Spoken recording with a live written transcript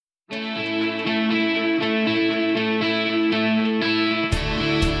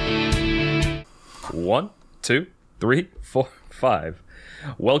2, 3, 4, 5.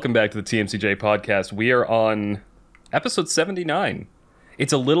 Welcome back to the TMCJ podcast. We are on episode 79.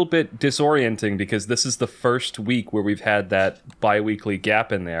 It's a little bit disorienting because this is the first week where we've had that bi-weekly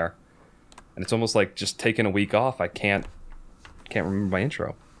gap in there. And it's almost like just taking a week off. I can't remember my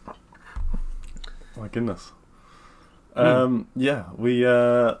intro. My goodness. Yeah, we,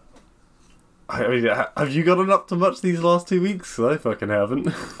 I mean, have you gotten up to much these last 2 weeks? I fucking haven't.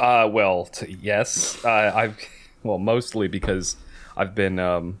 Yes. Mostly because I've been,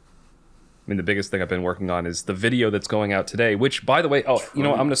 the biggest thing I've been working on is the video that's going out today, which, by the way, I'm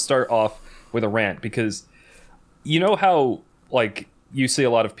going to start off with a rant because you know how, like, you see a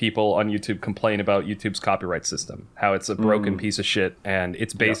lot of people on YouTube complain about YouTube's copyright system, how it's a broken piece of shit, and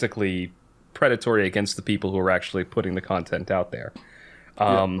it's basically predatory against the people who are actually putting the content out there.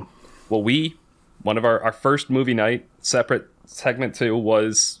 Well, one of our first movie night, separate segment 2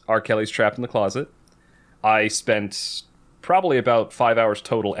 was R. Kelly's Trapped in the Closet. I spent probably about 5 hours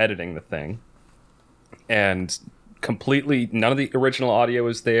total editing the thing, and completely none of the original audio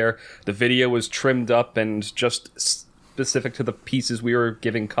was there. The video was trimmed up and just specific to the pieces we were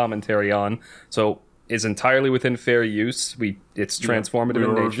giving commentary on, so is entirely within fair use. It's transformative in nature.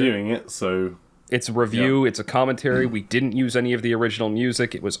 We were reviewing it, so it's a review, it's a commentary. We didn't use any of the original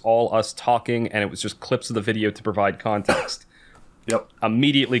music. It was all us talking, and it was just clips of the video to provide context.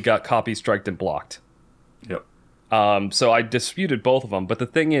 Immediately got copy striked and blocked. So I disputed both of them. But the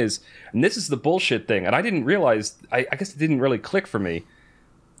thing is, and this is the bullshit thing, and I didn't realize, I guess it didn't really click for me.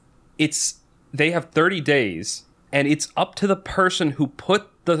 They have 30 days, and it's up to the person who put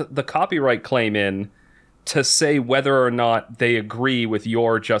the copyright claim in to say whether or not they agree with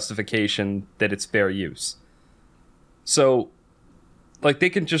your justification that it's fair use. So, like, they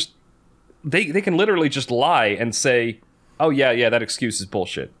can literally just lie and say, oh yeah, that excuse is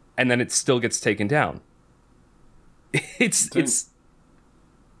bullshit, and then it still gets taken down. Is there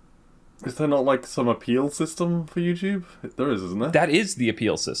not, like, some appeal system for YouTube? There is, isn't there? That is the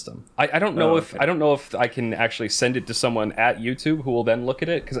appeal system. I don't know if I can actually send it to someone at YouTube who will then look at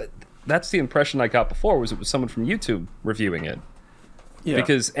it, because that's the impression I got before, was it was someone from YouTube reviewing it. Yeah.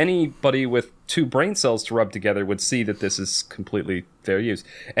 Because anybody with 2 brain cells to rub together would see that this is completely fair use.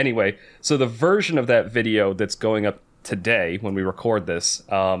 Anyway, so the version of that video that's going up today when we record this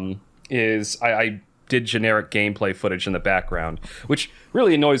is I did generic gameplay footage in the background, which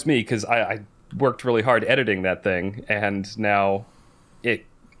really annoys me because I worked really hard editing that thing, and now it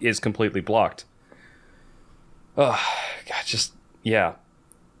is completely blocked. Oh, God,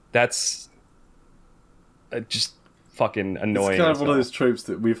 that's just fucking annoying. It's kind of one of those tropes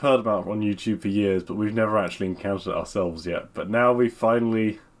that we've heard about on YouTube for years, but we've never actually encountered it ourselves yet. But now we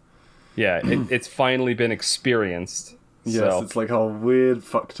finally... Yeah, it's finally been experienced. Yes, so. It's like our weird,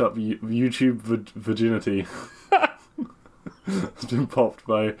 fucked up YouTube virginity has been popped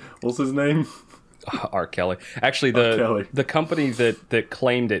by... What's his name? R. Kelly. Actually, the company that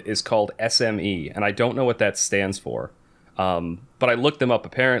claimed it is called SME, and I don't know what that stands for. But I looked them up.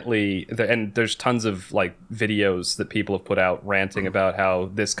 Apparently, and there's tons of like videos that people have put out ranting about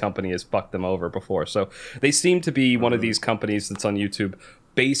how this company has fucked them over before. So they seem to be one of these companies that's on YouTube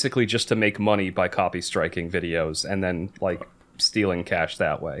basically just to make money by copy striking videos and then like stealing cash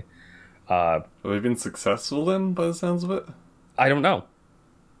that way. Have they been successful then, by the sounds of it? I don't know.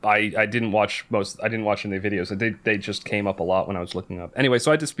 I didn't watch any of the videos. They just came up a lot when I was looking up. Anyway,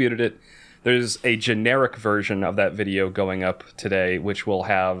 so I disputed it. There's a generic version of that video going up today, which will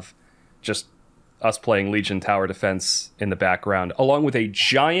have just us playing Legion Tower Defense in the background, along with a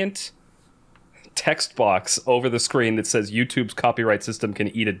giant text box over the screen that says YouTube's copyright system can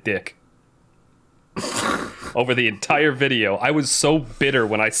eat a dick. Over the entire video. I was so bitter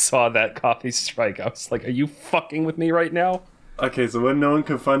when I saw that copy strike. I was like, are you fucking with me right now? Okay, so when no one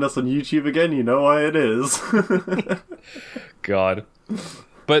can find us on YouTube again, you know why it is. God.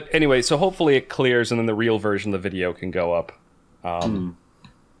 But anyway, so hopefully it clears and then the real version of the video can go up. And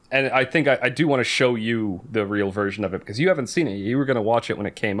I think I do want to show you the real version of it because you haven't seen it. You were going to watch it when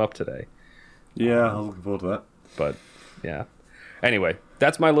it came up today. Yeah, I was looking forward to that. But, yeah. Anyway,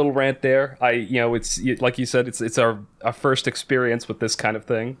 that's my little rant there. It's like you said, it's our first experience with this kind of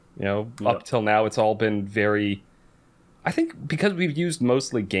thing. Up till now, it's all been very... I think because we've used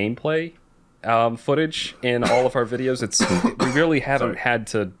mostly gameplay footage in all of our videos, we really haven't had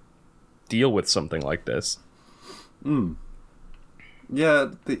to deal with something like this.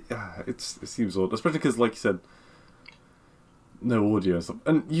 Yeah, it seems odd, especially because, like you said, no audio and stuff.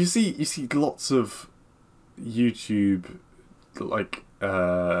 And you see lots of YouTube, like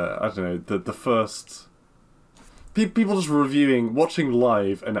I don't know, the first people just watching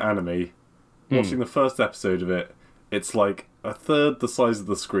live an anime watching the first episode of it, it's like a third the size of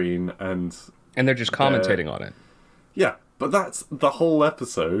the screen, and they're just commentating on it. Yeah, but that's the whole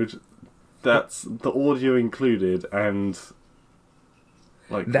episode. That's the audio included, and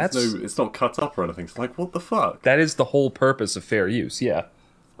like it's not cut up or anything. It's like, what the fuck? That is the whole purpose of fair use. Yeah,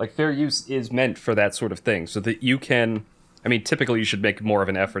 like fair use is meant for that sort of thing, so that you can. I mean, typically you should make more of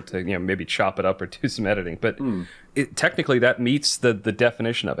an effort to maybe chop it up or do some editing, but technically that meets the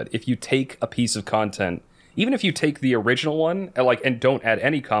definition of it. If you take a piece of content, even if you take the original one and don't add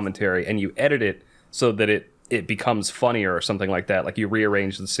any commentary, and you edit it so that it becomes funnier or something like that, like you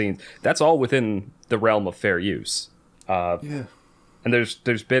rearrange the scenes, that's all within the realm of fair use. Yeah. And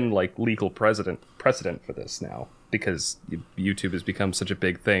there's been like legal precedent for this now, because YouTube has become such a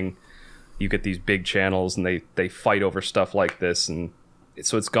big thing. You get these big channels and they fight over stuff like this, and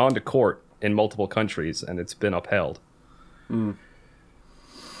so it's gone to court in multiple countries and it's been upheld.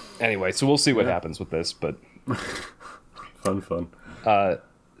 Anyway, so we'll see what happens with this, but fun.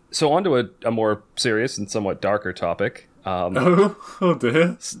 So on to a more serious and somewhat darker topic. Oh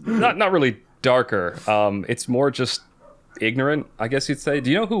dear. Not really darker. It's more just ignorant, I guess you'd say.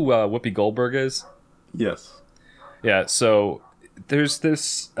 Do you know who Whoopi Goldberg is? Yes. Yeah, so there's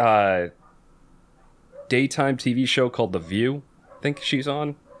this daytime TV show called The View. I think she's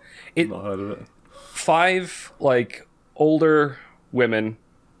on. Not heard of it. 5 like older women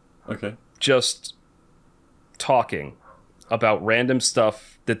Okay. just talking about random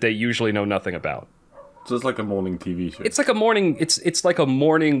stuff that they usually know nothing about. So it's like a morning TV show. It's like a morning it's like a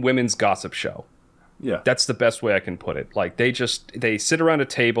morning women's gossip show. Yeah. That's the best way I can put it. Like they sit around a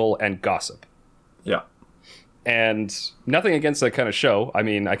table and gossip. Yeah. And nothing against that kind of show. I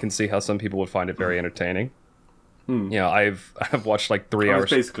mean, I can see how some people would find it very entertaining. I've watched like 3 hours.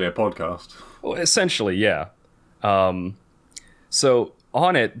 It's basically a podcast. Well, essentially, yeah. So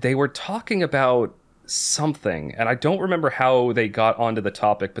on it, they were talking about something, and I don't remember how they got onto the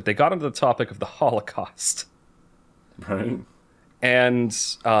topic, but they got onto the topic of the Holocaust. Right. And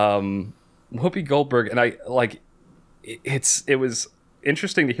Whoopi Goldberg, and I like it was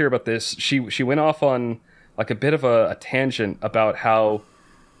interesting to hear about this. She went off on like a bit of a tangent about how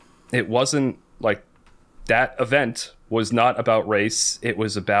it wasn't like that event was not about race. It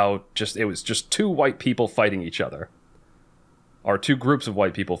was just 2 white people fighting each other, or 2 groups of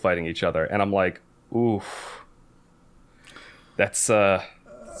white people fighting each other. And I'm like, oof, that's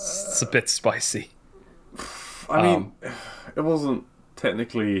it's a bit spicy. I mean, it wasn't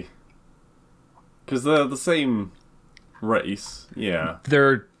technically, because they're the same race. Yeah.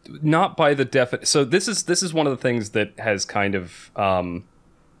 They're not by the definition. So this is one of the things that has kind of The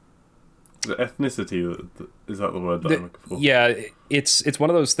ethnicity, is that the word that I'm looking for? Yeah, it's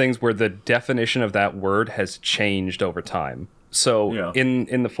one of those things where the definition of that word has changed over time. So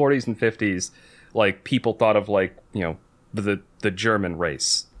in the 40s and 50s, like people thought of like, the German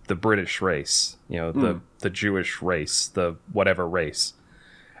race, the British race, the Jewish race, the whatever race.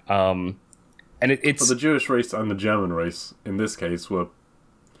 And it's But the Jewish race and the German race in this case were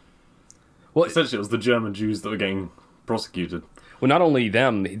essentially it was the German Jews that were getting prosecuted. Well, not only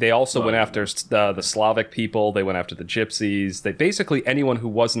them, they also went after the Slavic people. They went after the Gypsies. They basically anyone who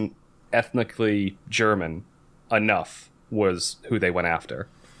wasn't ethnically German enough was who they went after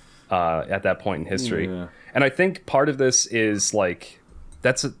at that point in history. Yeah. And I think part of this is like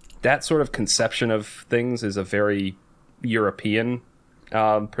that sort of conception of things is a very European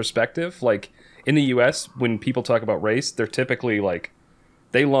perspective. Like in the U.S., when people talk about race, they're typically like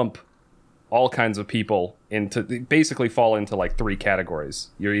they lump all kinds of people into basically fall into like 3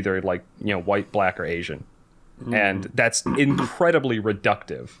 categories. You're either like, white, black, or Asian. And that's incredibly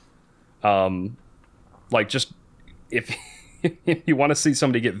reductive. Like just if you want to see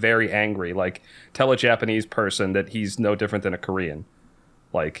somebody get very angry, like tell a Japanese person that he's no different than a Korean.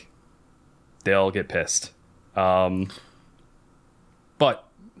 Like they'll get pissed. But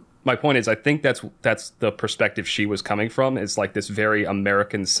my point is, I think that's the perspective she was coming from. Is like this very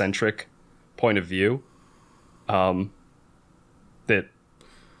American centric point of view, that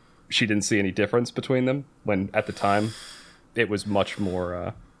she didn't see any difference between them, when at the time it was much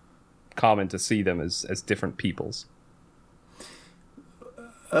more common to see them as different peoples.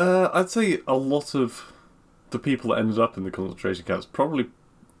 I'd say a lot of the people that ended up in the concentration camps probably,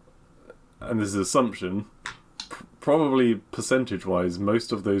 and this is an assumption, probably percentage-wise,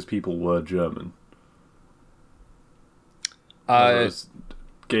 most of those people were German.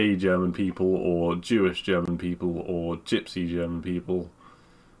 Gay German people, or Jewish German people, or Gypsy German people.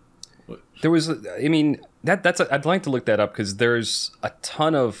 There was, I mean, I'd like to look that up, because there's a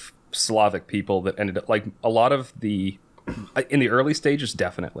ton of Slavic people that ended up, like a lot of in the early stages,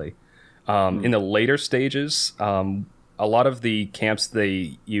 definitely. In the later stages, a lot of the camps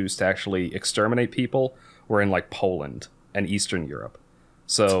they used to actually exterminate people were in like Poland and Eastern Europe.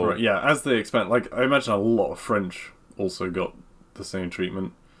 So Right, yeah, as they expand, like I imagine a lot of French also got the same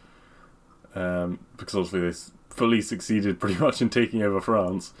treatment, because obviously they fully succeeded pretty much in taking over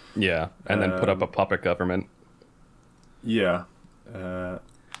France. yeah, and then put up a puppet government. Yeah,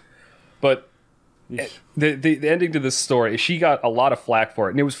 But yeesh. the ending to this story, she got a lot of flack for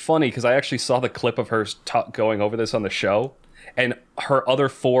it, and it was funny because I actually saw the clip of her going over this on the show, and her other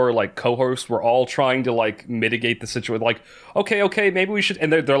 4 like co-hosts were all trying to like mitigate the situation, like okay, maybe we should,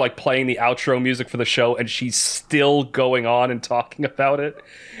 and they're like playing the outro music for the show, and she's still going on and talking about it,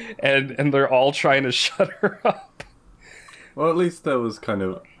 and they're all trying to shut her up. Well, at least there was kind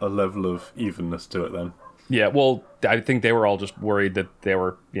of a level of evenness to it then. Yeah, well, I think they were all just worried that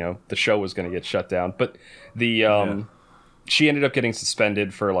the show was going to get shut down. But she ended up getting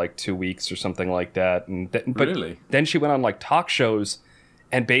suspended for like 2 weeks or something like that. But Really? then she went on like talk shows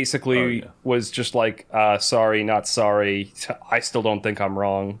and basically was just like, sorry, not sorry. I still don't think I'm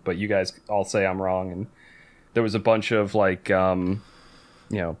wrong, but you guys all say I'm wrong. And there was a bunch of like,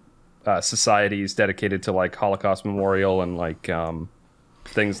 societies dedicated to like Holocaust Memorial and like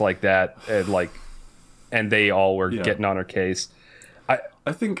things like that. And they all were getting on her case.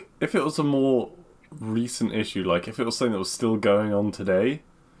 I think if it was a more recent issue, like if it was something that was still going on today,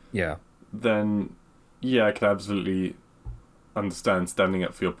 Yeah. then yeah, I could absolutely understand standing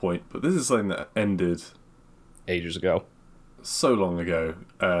up for your point. But this is something that ended Ages ago. so long ago.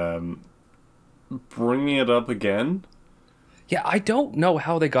 Bringing it up again, Yeah, I don't know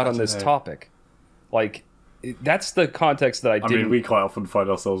how they got on this topic. Like, that's the context that I I didn't... mean, we quite often find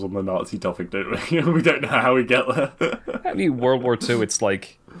ourselves on the Nazi topic, don't we? We don't know how we get there. I mean, World War II, it's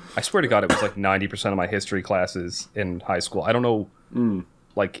like... I swear to God, it was like 90% of my history classes in high school. I don't know,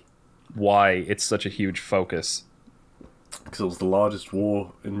 like, why it's such a huge focus. Because it was the largest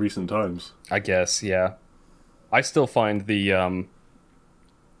war in recent times. I guess, yeah. I still find the...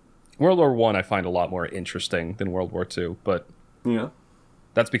 World War One I find a lot more interesting than World War II, but... Yeah.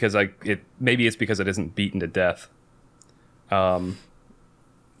 That's because maybe it's because it isn't beaten to death. Yeah,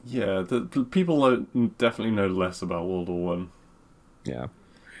 the people definitely know less about World War One. Yeah,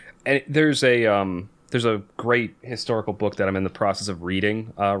 and there's a great historical book that I'm in the process of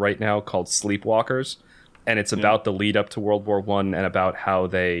reading right now called Sleepwalkers, and it's about the lead up to World War One and about how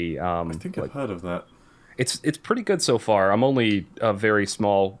they. I think I've heard of that. It's pretty good so far. I'm only a very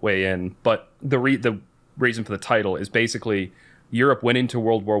small way in, but the reason for the title is basically Europe went into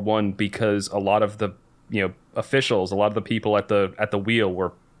World War One because a lot of the officials, a lot of the people at the wheel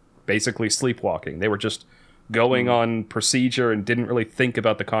were basically sleepwalking. They were just going on procedure and didn't really think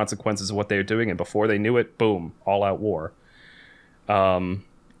about the consequences of what they were doing, and before they knew it, boom, all out war.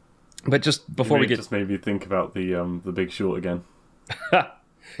 But just before we get, just made me think about the Big Short again.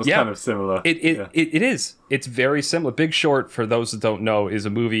 It's yeah, kind of similar. It is. It's very similar. Big Short, for those that don't know, is a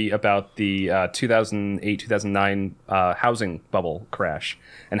movie about the 2008-2009 housing bubble crash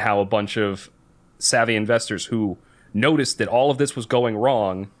and how a bunch of savvy investors who noticed that all of this was going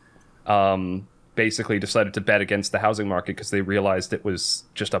wrong basically decided to bet against the housing market because they realized it was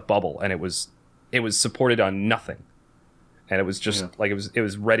just a bubble and it was supported on nothing, and it was just like it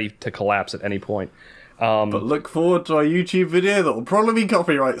was ready to collapse at any point. But look forward to our YouTube video that will probably be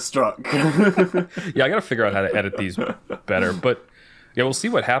copyright struck. Yeah, I gotta figure out how to edit these better. But yeah, we'll see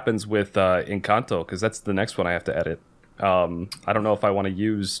what happens with Encanto, because that's the next one I have to edit. I don't know if I want to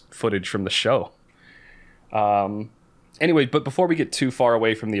use footage from the show. Anyway, but before we get too far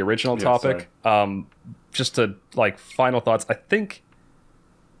away from the original topic, just to like final thoughts, I think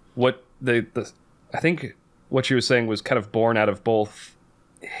what what you were saying was kind of born out of both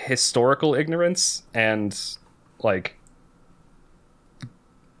historical ignorance and like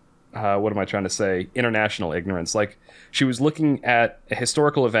what am I trying to say? International ignorance. Like, she was looking at a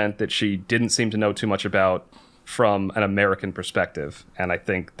historical event that she didn't seem to know too much about from an American perspective, and I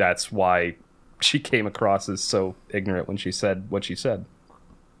think that's why she came across as so ignorant when she said what she said.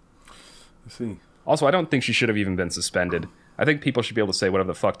 I see. Also, I don't think she should have even been suspended. I think people should be able to say whatever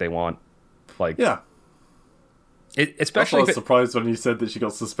the fuck they want. Like, Yeah. Especially I was surprised when you said that she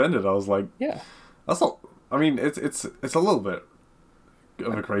got suspended. I was like, yeah. that's not... I mean, it's a little bit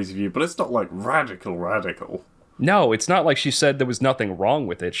of a crazy view, but it's not like radical. No, it's not like she said there was nothing wrong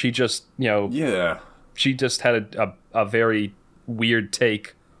with it. She just, Yeah. she just had a very weird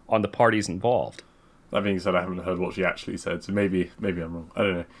take on the parties involved. That being said, I haven't heard what she actually said, so maybe I'm wrong. I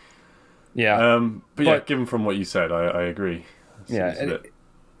don't know. Yeah. But yeah, given from what you said, I agree. Yeah,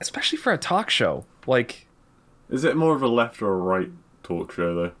 especially for a talk show. Like, is it more of a left or a right talk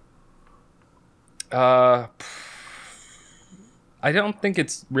show, though? Uh, I don't think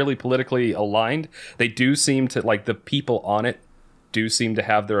it's really politically aligned. They do seem to, like, the people on it do seem to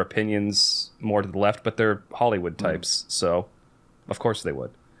have their opinions more to the left, but they're Hollywood types, so of course they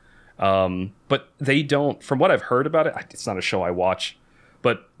would. But they don't, from what I've heard about it, it's not a show I watch,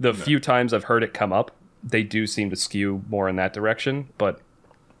 but the few times I've heard it come up, they do seem to skew more in that direction. But,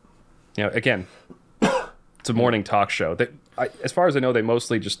 you know, again, it's a morning talk show. As far as I know, they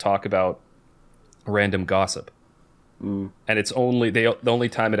mostly just talk about random gossip. And it's only the only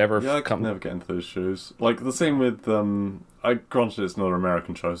time it ever I could never get into those shows. Like the same with I granted it's another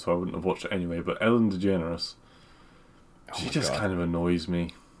American show, so I wouldn't have watched it anyway. But Ellen DeGeneres, she just kind of annoys me.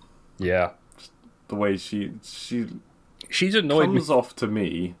 Yeah, the way she's annoyed comes me. off to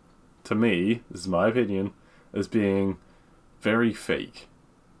me, this is my opinion, as being very fake.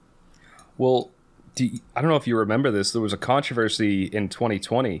 Well, I don't know if you remember this. There was a controversy in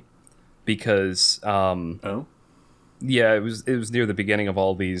 2020 because yeah, it was near the beginning of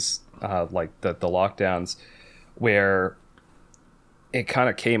all these like the lockdowns, where it kind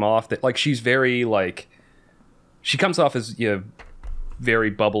of came off that, like, she's very, like, she comes off as, you know, very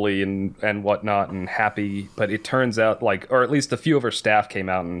bubbly and whatnot and happy, but it turns out, like, or at least a few of her staff came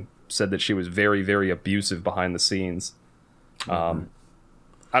out and said that she was very, very abusive behind the scenes. I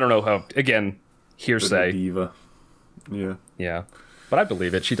don't know how, again, hearsay. Diva. Yeah. But I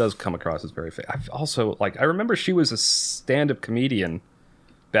believe it. She does come across as very fake. I've also, like, I remember she was a stand-up comedian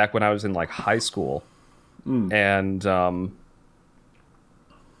back when I was in, like, high school. And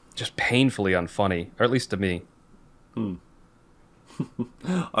just painfully unfunny, or at least to me. I've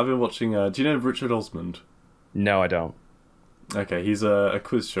been watching, do you know Richard Osmond? No, I don't. Okay, he's a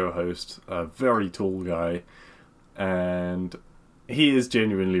quiz show host, a very tall guy, and he is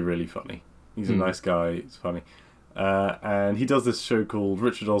genuinely really funny. He's a nice guy, he's funny. And he does this show called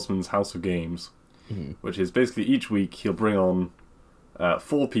Richard Osmond's House of Games, which is basically each week he'll bring on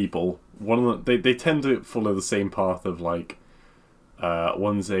 4 people. One of them, they tend to follow the same path of, like,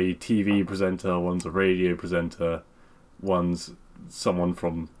 one's a TV presenter, one's a radio presenter, one's someone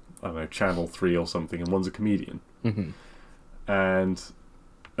from, I don't know, Channel 3 or something, and one's a comedian. And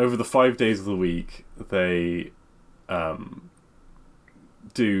over the 5 days of the week, they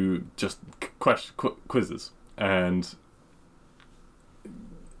do just quizzes. And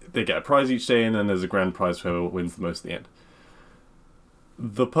they get a prize each day, and then there's a grand prize for whoever wins the most at the end.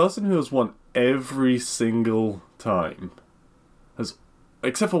 The person who has won every single time has,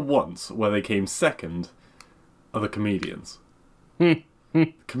 except for once, where they came second, are the comedians.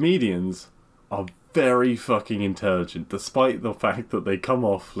 Comedians are very fucking intelligent, despite the fact that they come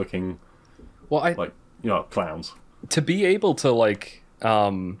off looking like, you know, clowns. To be able to, like,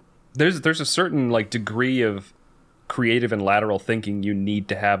 there's a certain, like, degree of creative and lateral thinking you need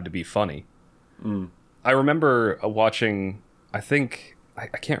to have to be funny. I remember watching, I think, I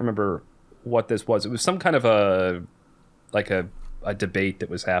can't remember what this was. It was some kind of a debate that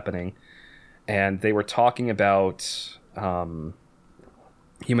was happening, and they were talking about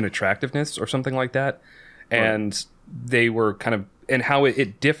human attractiveness or something like that. And they were kind of, and how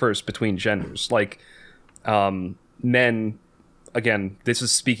it differs between genders. Like, men, again, this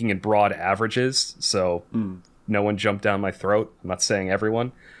is speaking in broad averages, so no one jump down my throat. I'm not saying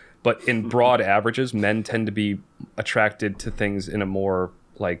everyone, but in broad averages, men tend to be attracted to things in a more,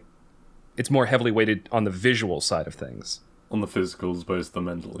 like, it's more heavily weighted on the visual side of things. On the physical as opposed to the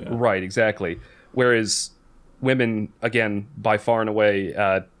mental, yeah. Right, exactly. Whereas women, again, by far and away,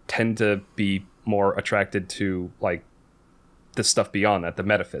 tend to be more attracted to, like, the stuff beyond that, the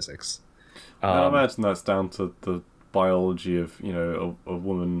metaphysics. I imagine that's down to the biology of, you know, a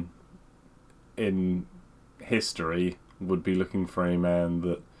woman in history would be looking for a man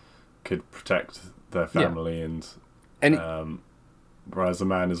that could protect their family, and whereas a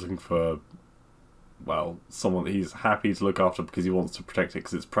man is looking for, well, someone that he's happy to look after because he wants to protect it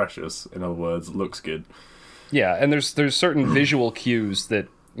because it's precious. In other words, it looks good. Yeah, and there's certain visual cues that,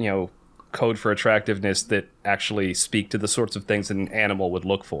 you know, code for attractiveness that actually speak to the sorts of things that an animal would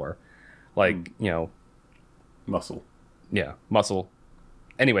look for. Like, you know... Muscle. Yeah, muscle.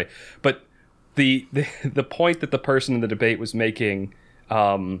 Anyway, but the point that the person in the debate was making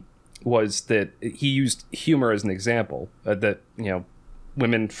was that he used humor as an example. That, you know,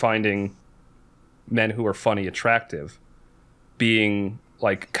 women finding men who are funny attractive being,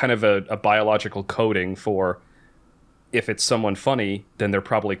 like, kind of a biological coding for, if it's someone funny, then they're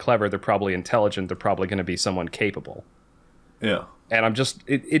probably clever, they're probably intelligent, they're probably going to be someone capable. Yeah. And I'm just,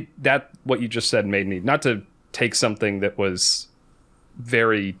 that, what you just said made me, not to take something that was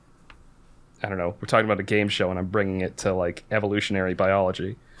very I don't know, we're talking about a game show and I'm bringing it to like evolutionary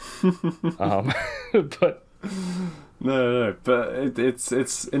biology. But No, but it's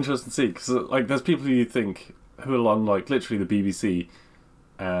interesting to see because like there's people who you think who are on like literally the BBC,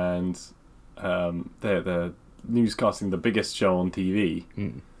 and they're newscasting the biggest show on TV,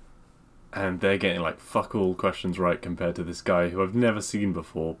 and they're getting like fuck all questions right compared to this guy who I've never seen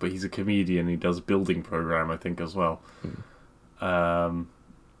before, but he's a comedian. He does building program, I think, as well. Yeah,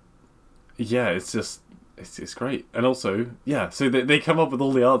 it's just. It's great. And also, yeah, so they come up with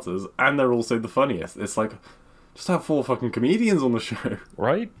all the answers, and they're also the funniest. It's like, just have 4 fucking comedians on the show.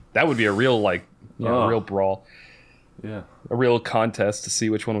 Right? That would be a real, like, a real brawl. Yeah. A real contest to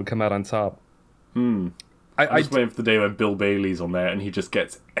see which one would come out on top. I'm just waiting for the day when Bill Bailey's on there, and he just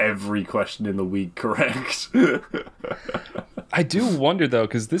gets every question in the week correct. I do wonder, though,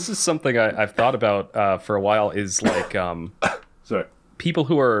 because this is something I've thought about for a while, is, like, Sorry. people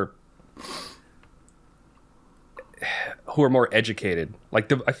who are more educated. Like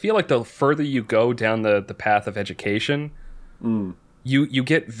I feel like the further you go down the path of education, you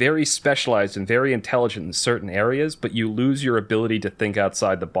get very specialized and very intelligent in certain areas, but you lose your ability to think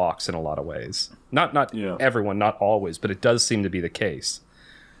outside the box in a lot of ways. Not everyone, not always, but it does seem to be the case.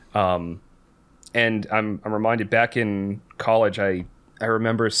 And I'm reminded back in college, I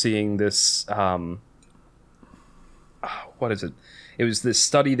remember seeing this. What is it? It was this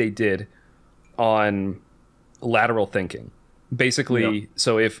study they did on lateral thinking. Basically,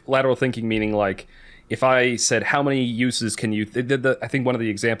 so if lateral thinking meaning like if I said how many uses can you I think one of the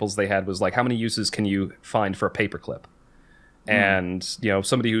examples they had was like how many uses can you find for a paperclip? And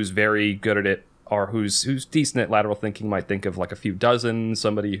somebody who's very good at it or who's decent at lateral thinking might think of like a few dozen.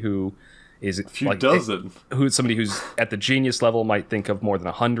 Somebody who is somebody who's at the genius level might think of more than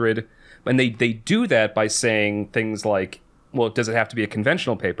 100. And they do that by saying things like, well, does it have to be a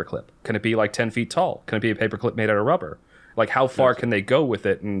conventional paperclip? Can it be like 10 feet tall? Can it be a paperclip made out of rubber? Like, how far can they go with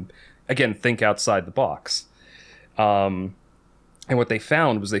it? And again, think outside the box. And what they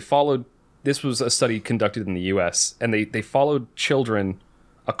found was this was a study conducted in the US, and they followed children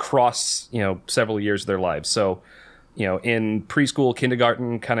across, several years of their lives. So, in preschool,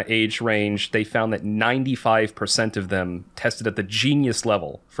 kindergarten kind of age range, they found that 95% of them tested at the genius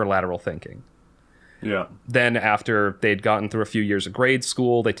level for lateral thinking. Yeah. Then after they'd gotten through a few years of grade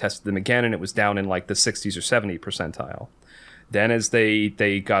school, they tested them again, and it was down in like the 60s or 70 percentile. Then as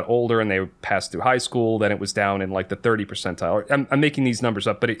they got older and they passed through high school, then it was down in like the 30 percentile. I'm making these numbers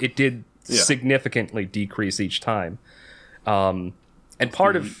up, but it did significantly decrease each time. And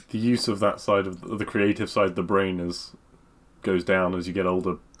part of the use of that side of the creative side of the brain goes down as you get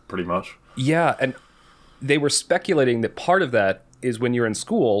older, pretty much. Yeah, and they were speculating that part of that is when you're in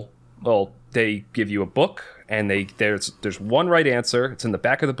school, well, they give you a book, and there's one right answer. It's in the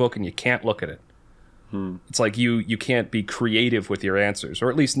back of the book, and you can't look at it. It's like you can't be creative with your answers, or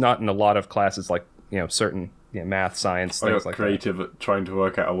at least not in a lot of classes, like certain math, science, things like creative that. At trying to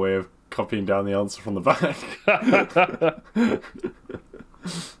work out a way of copying down the answer from the back.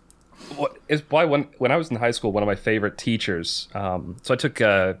 What is why when I was in high school, one of my favorite teachers. So I took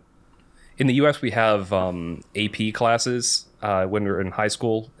in the U.S. we have AP classes. When we were in high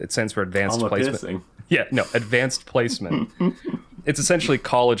school, it stands for advanced placement. Piercing. Yeah, no, advanced placement. It's essentially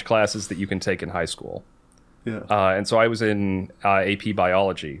college classes that you can take in high school. Yeah. And so I was in AP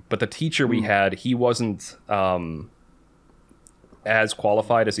biology, but the teacher we had, he wasn't as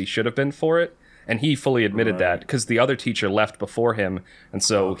qualified as he should have been for it, and he fully admitted that because the other teacher left before him, and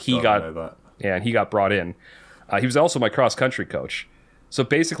so he got brought in. He was also my cross country coach. So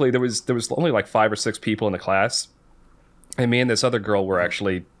basically, there was only like 5 or 6 people in the class. And me and this other girl were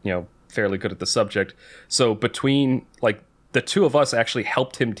actually, fairly good at the subject. So between, like, the two of us actually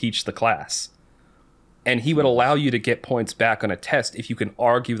helped him teach the class. And he would allow you to get points back on a test if you can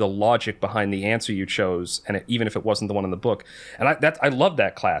argue the logic behind the answer you chose, and even if it wasn't the one in the book. And I love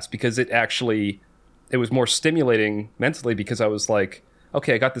that class because it was more stimulating mentally because I was like,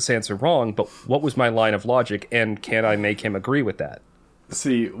 okay, I got this answer wrong, but what was my line of logic, and can I make him agree with that?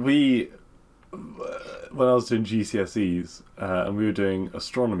 See, when I was doing GCSEs, and we were doing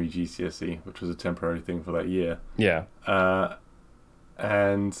astronomy GCSE, which was a temporary thing for that year. Yeah.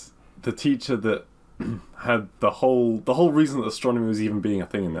 And the teacher that had the whole reason that astronomy was even being a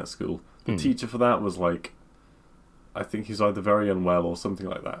thing in that school, the teacher for that was like, I think he's either very unwell or something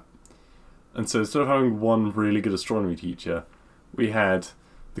like that. And so instead of having one really good astronomy teacher, we had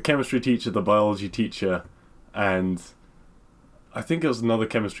the chemistry teacher, the biology teacher, and I think it was another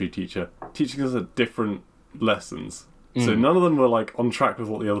chemistry teacher teaching us at different lessons. So none of them were like on track with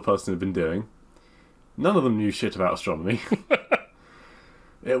what the other person had been doing. None of them knew shit about astronomy.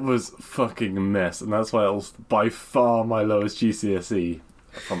 It was fucking a mess, and that's why it was by far my lowest GCSE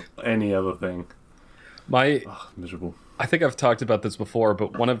from any other thing. My Miserable. I think I've talked about this before,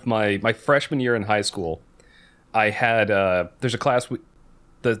 but one of my freshman year in high school, I had there's a class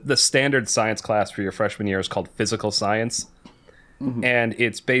the standard science class for your freshman year is called physical science, and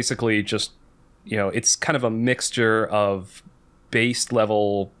it's basically just it's kind of a mixture of base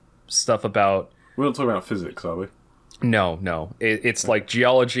level stuff about. We're not talking about physics, are we? No. It's like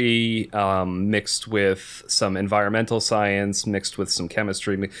geology mixed with some environmental science, mixed with some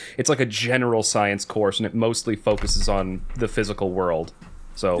chemistry. It's like a general science course, and it mostly focuses on the physical world.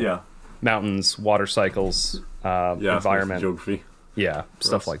 So Yeah. mountains, water cycles, Yeah. environment, Geography. yeah,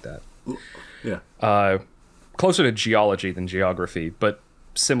 stuff like that. Yeah. Closer to geology than geography, but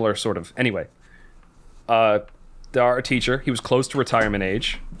similar sort of. Anyway, our teacher, he was close to retirement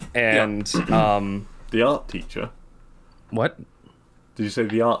age, and The art teacher. what? Did you say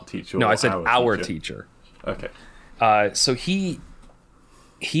the art teacher? No, or I said our teacher. Okay. So he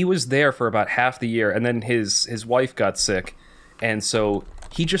was there for about half the year, and then his wife got sick, and so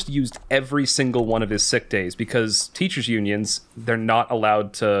he just used every single one of his sick days because teachers unions, they're not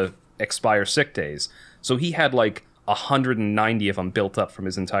allowed to expire sick days. So he had like 190 of them built up from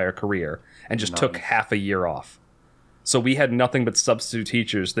his entire career and just took half a year off. So we had nothing but substitute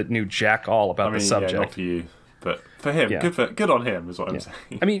teachers that knew jack all about the subject. Yeah, not for you, but for him, Yeah. good on him is what I'm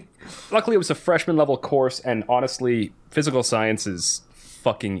saying. I mean, luckily it was a freshman level course, and honestly, physical science is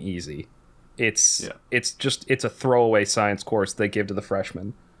fucking easy. It's a throwaway science course they give to the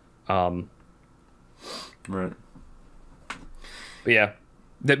freshmen. Right. But yeah,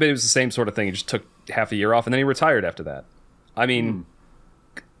 but it was the same sort of thing. He just took half a year off, and then he retired after that. I mean,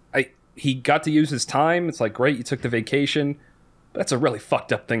 he got to use his time. It's like, great, you took the vacation, but that's a really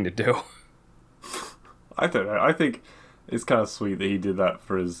fucked up thing to do. I don't know. I think it's kind of sweet that he did that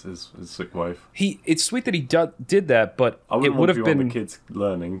for his sick wife. It's sweet that he did that, but I it wouldn't would want have to be been the kids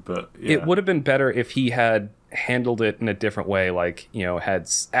learning, but yeah. it would have been better if he had handled it in a different way, like had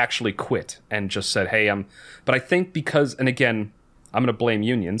actually quit and just said, "Hey, I'm." But I think because, and again, I'm going to blame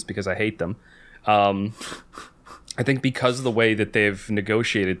unions because I hate them. I think because of the way that they've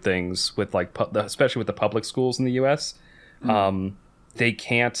negotiated things with like especially with the public schools in the U.S., they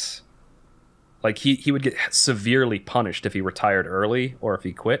can't. Like he would get severely punished if he retired early or if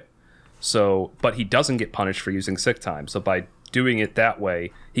he quit. So, but he doesn't get punished for using sick time. So by doing it that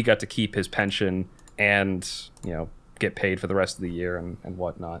way, he got to keep his pension and get paid for the rest of the year and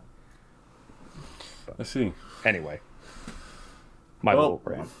whatnot. I see. Anyway, my little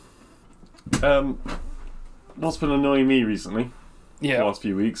rant. What's been annoying me recently? Yeah. The last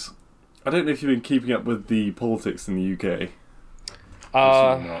few weeks. I don't know if you've been keeping up with the politics in the UK.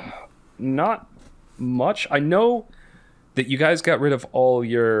 Not much. I know that you guys got rid of all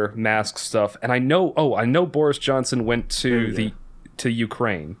your mask stuff, and I know Boris Johnson went to to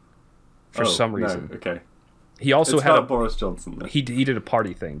Ukraine for some reason. No, okay. He also It's had about Boris Johnson. Then. he did a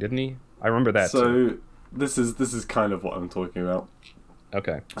party thing, didn't he? I remember that. So too. this is kind of what I'm talking about.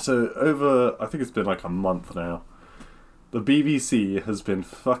 Okay. So over, I think it's been like a month now, the BBC has been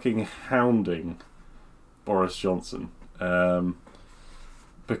fucking hounding Boris Johnson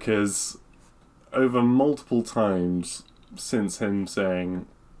because over multiple times since him saying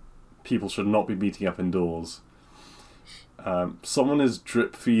people should not be meeting up indoors, someone is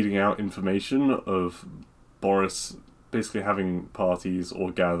drip feeding out information of Boris basically having parties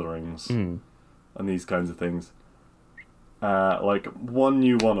or gatherings and these kinds of things. Like one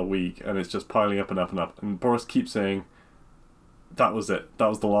new one a week, and it's just piling up and up and up. And Boris keeps saying, "That was it. That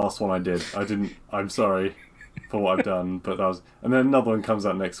was the last one I did. I'm sorry for what I've done, but that was." And then another one comes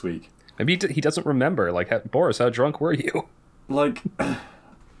out next week. Maybe he doesn't remember. Like, Boris, how drunk were you? Like,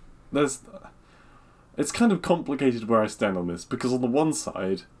 it's kind of complicated where I stand on this, because on the one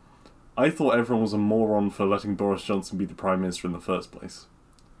side, I thought everyone was a moron for letting Boris Johnson be the Prime Minister in the first place.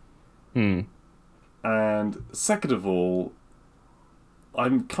 And second of all,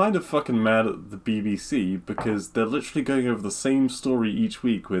 I'm kind of fucking mad at the BBC because they're literally going over the same story each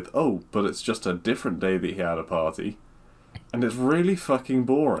week with, "Oh, but it's just a different day that he had a party." And it's really fucking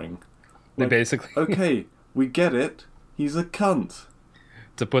boring. They basically... Okay, we get it. He's a cunt.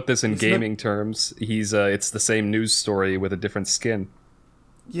 To put this in gaming terms, he's it's the same news story with a different skin.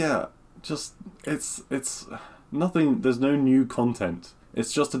 Yeah, just it's nothing. There's no new content.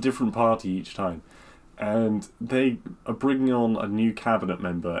 It's just a different party each time, and they are bringing on a new cabinet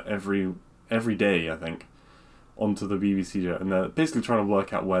member every day, I think, onto the BBC show, and they're basically trying to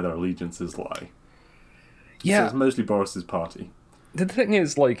work out where their allegiances lie. Yeah, so it's mostly Boris's party. The thing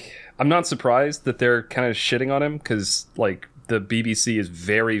is, like, I'm not surprised that they're kind of shitting on him because, like, the BBC is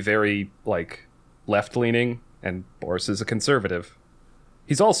very, very like left leaning, and Boris is a conservative.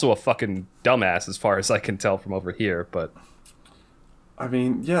 He's also a fucking dumbass, as far as I can tell from over here. But I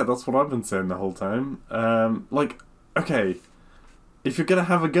mean, yeah, that's what I've been saying the whole time. Like, okay, if you're gonna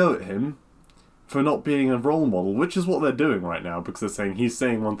have a go at him for not being a role model, which is what they're doing right now, because they're saying he's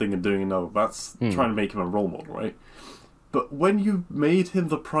saying one thing and doing another. That's trying to make him a role model, right? But when you made him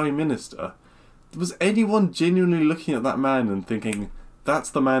the Prime Minister, was anyone genuinely looking at that man and thinking, that's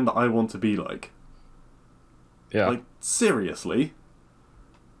the man that I want to be like? yeah, Like, seriously?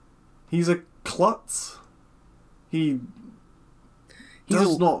 He's a klutz? He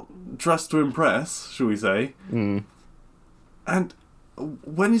does not dress to impress, shall we say. And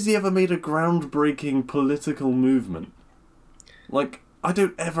when has he ever made a groundbreaking political movement? Like, I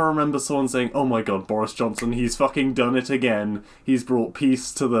don't ever remember someone saying, oh my god, Boris Johnson, he's fucking done it again. He's brought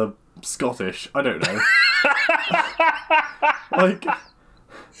peace to the Scottish. I don't know. Like,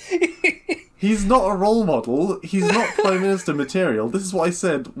 he's not a role model. He's not Prime Minister material. This is what I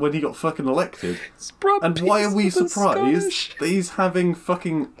said when he got fucking elected. And why are we surprised that he's having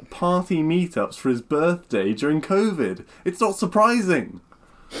fucking party meetups for his birthday during COVID? It's not surprising.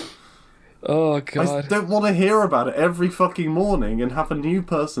 Oh I god. don't want to hear about it every fucking morning and have a new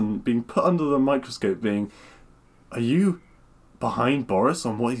person being put under the microscope being, are you behind Boris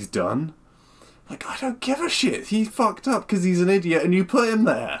on what he's done? Like, I don't give a shit. He fucked up because he's an idiot and you put him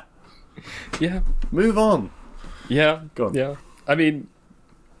there. Yeah. Move on. Yeah. Go on. Yeah. I mean,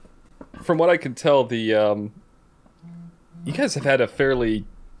 from what I can tell, the you guys have had a fairly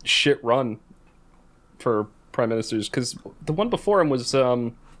shit run for prime ministers, because the one before him was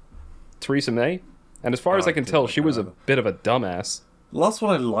Theresa May, and as far as I can tell, she was a bit of a dumbass. The last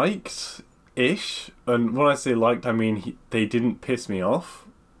one I liked-ish, and when I say liked, I mean they didn't piss me off,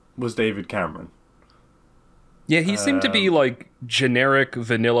 was David Cameron. Yeah, he seemed to be like generic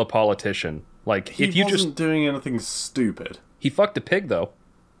vanilla politician. Like, He if you wasn't just doing anything stupid he fucked a pig though.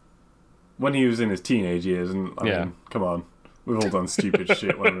 when he was in his teenage years, and I mean, come on, we've all done stupid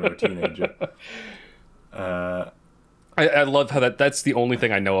shit when we were a teenager. I love how that's the only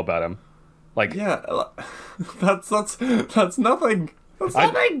thing I know about him. Like, Yeah, that's nothing. That's nothing.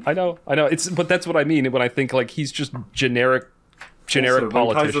 I know. But that's what I mean when I think like he's just generic Also, politician.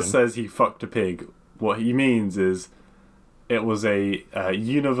 when Kaiser says he fucked a pig, what he means is it was a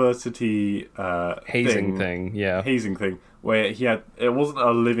university Hazing thing, yeah. hazing thing where it wasn't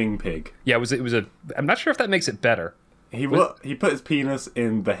a living pig. Yeah, it was a. I'm not sure if that makes it better. He put his penis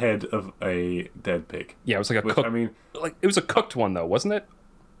in the head of a dead pig. Yeah, it was like a Which, cooked. I mean, like it was a cooked one though, wasn't it?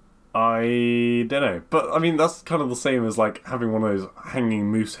 I don't know, but I mean that's kind of the same as like having one of those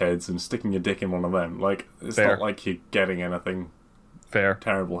hanging moose heads and sticking your dick in one of them. Like it's Fair. not like you're getting anything Fair.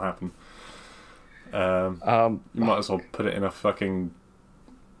 terrible happen. You might as well put it in a fucking.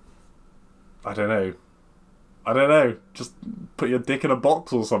 I don't know. Just put your dick in a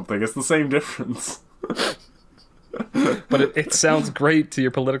box or something. It's the same difference. But it sounds great to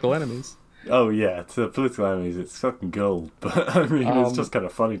your political enemies. Oh yeah, to the political enemies, it's fucking gold. But I mean, it's just kind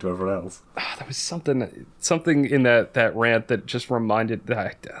of funny to everyone else. There was something in that rant that just reminded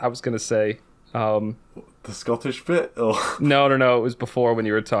that I was gonna say. The Scottish bit, or No, it was before when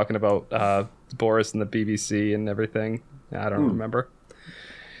you were talking about Boris and the BBC and everything. I don't remember.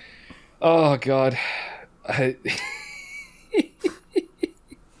 Oh God. yeah,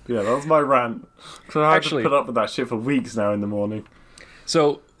 that was my rant. So I had Actually- to put up with that shit for weeks now in the morning.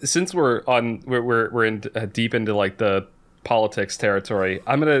 So since we're in deep into like the politics territory,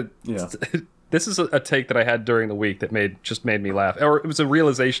 I'm gonna. Yeah. This is a take that I had during the week that made me laugh, or it was a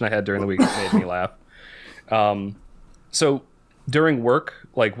realization I had during the week that made me laugh. So during work,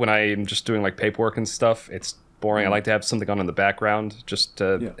 like when I am just doing like paperwork and stuff, it's boring. I like to have something on in the background just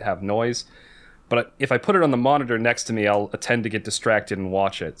to have noise. But if I put it on the monitor next to me, I'll tend to get distracted and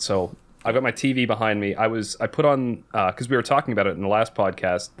watch it. So I've got my TV behind me. I put on, because we were talking about it in the last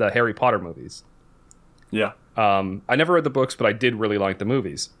podcast, the Harry Potter movies. Yeah. I never read the books, but I did really like the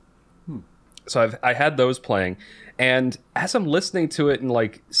movies. So I had those playing, and as I'm listening to it and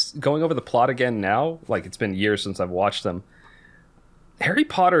like going over the plot again now, like it's been years since I've watched them, Harry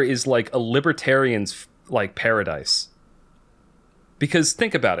Potter is like a libertarian's like paradise. Because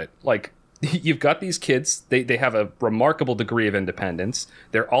think about it, like you've got these kids, they have a remarkable degree of independence.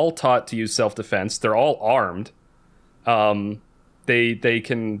 They're all taught to use self-defense. They're all armed. They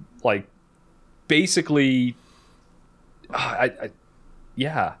can like basically,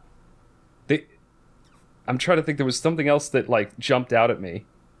 yeah. I'm trying to think. There was something else that like jumped out at me.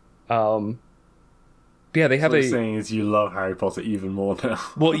 yeah, they have What you're saying is you love Harry Potter even more now.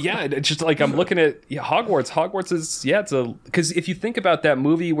 Well, yeah, it's just like I'm looking at Hogwarts. Hogwarts is it's a because if you think about that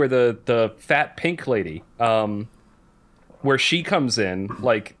movie where the fat pink lady, where she comes in,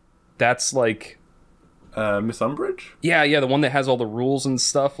 like that's like Miss Umbridge? yeah, the one that has all the rules and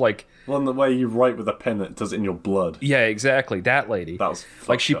stuff, like One the way you write with a pen that does it in your blood. yeah, exactly that lady. That was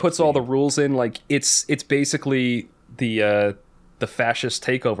like she puts all the rules in, like it's basically the fascist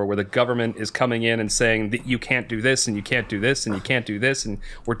takeover where the government is coming in and saying that you can't do this and you can't do this and you can't do this and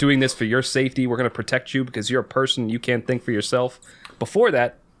we're doing this for your safety. We're going to protect you because you're a person. You can't think for yourself. Before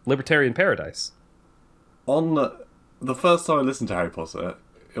that, libertarian paradise. On the first time I listened to Harry Potter,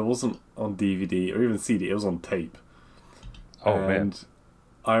 it wasn't on DVD or even CD. It was on tape. Oh, man.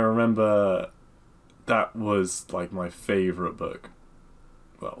 I remember that was like my favourite book.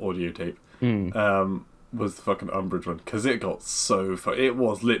 Well, audio tape. Was the fucking Umbridge one, because it got so far. It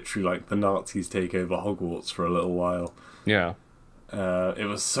was literally like the Nazis take over Hogwarts for a little while. Yeah. It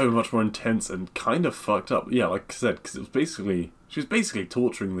was so much more intense and kind of fucked up. Yeah, like I said, because she was basically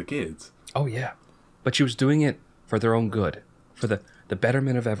torturing the kids. Oh, yeah. But she was doing it for their own good, for the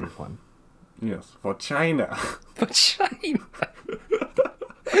betterment of everyone. Yes, for China. For China.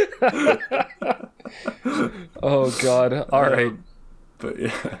 Oh, God. All right. But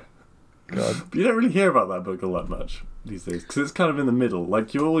yeah. God. But you don't really hear about that book all that much these days, because it's kind of in the middle.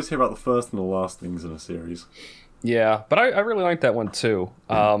 Like, you always hear about the first and the last things in a series. Yeah, but I really like that one too.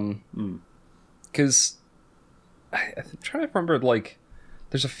 Because I'm trying to remember, like,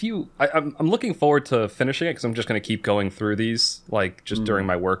 there's a few. I'm looking forward to finishing it because I'm just going to keep going through these, like, just during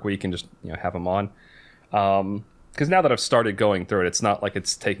my work week and just have them on. Because now that I've started going through it, it's not like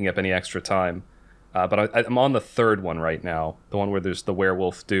it's taking up any extra time. But I'm on the third one right now, the one where there's the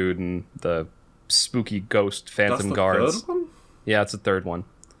werewolf dude and the spooky ghost phantom guards. Third one? Yeah, it's the third one.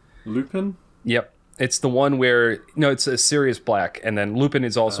 Lupin? Yep. It's the one where it's a Sirius Black, and then Lupin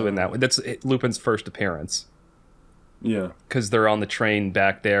is also in that one. That's Lupin's first appearance. Yeah. Because they're on the train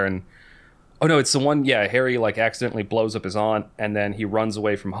back there, and it's the one. Yeah, Harry like accidentally blows up his aunt, and then he runs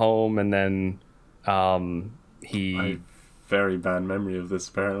away from home, and then he. I have very bad memory of this.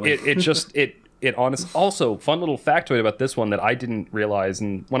 Apparently, It also, fun little factoid about this one that I didn't realize,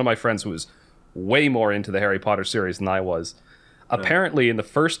 and one of my friends who was way more into the Harry Potter series than I was. Apparently, in the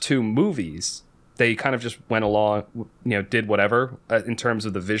first two movies, they kind of just went along, did whatever in terms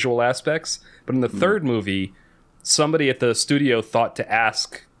of the visual aspects. But in the third movie, somebody at the studio thought to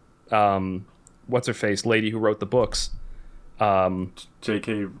ask, what's her face, lady who wrote the books,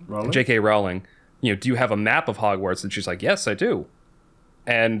 J.K. Rowling. J.K. Rowling, do you have a map of Hogwarts? And she's like, yes, I do.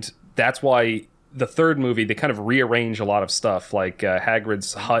 And that's why the third movie, they kind of rearrange a lot of stuff. Like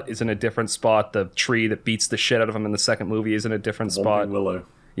Hagrid's hut is in a different spot. The tree that beats the shit out of him in the second movie is in a different spot. Willow.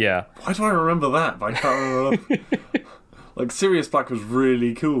 Yeah. Why do I remember that? But I can't remember. Like, Sirius Black was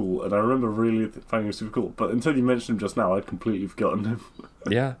really cool, and I remember really finding him super cool. But until you mentioned him just now, I'd completely forgotten him.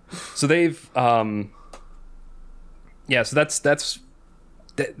 Yeah. So they've... Yeah, so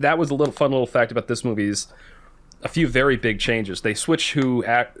that was a fun little fact about this movie is a few very big changes. They switch who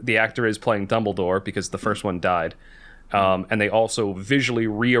the actor is playing Dumbledore because the first one died. And they also visually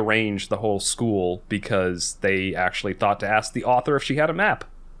rearranged the whole school because they actually thought to ask the author if she had a map.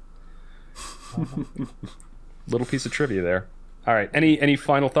 Little piece of trivia there. All right. Any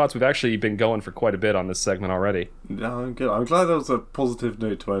final thoughts? We've actually been going for quite a bit on this segment already. No, I'm good. I'm glad that was a positive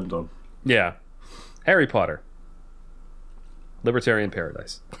note to end on. Yeah. Harry Potter. Libertarian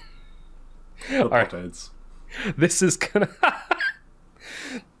paradise. The All right. potheads. This is gonna...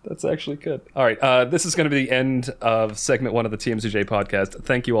 That's actually good. All right. This is going to be the end of segment 1 of the TMCJ podcast.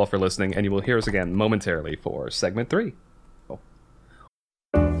 Thank you all for listening, and you will hear us again momentarily for segment 3.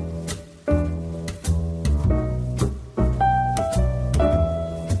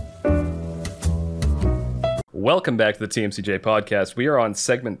 Welcome back to the TMCJ podcast. We are on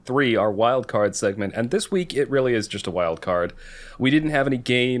segment 3, our wild card segment, and this week it really is just a wild card. We didn't have any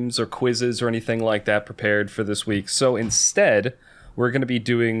games or quizzes or anything like that prepared for this week, so instead, we're going to be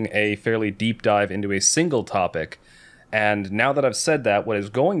doing a fairly deep dive into a single topic. And now that I've said that, what is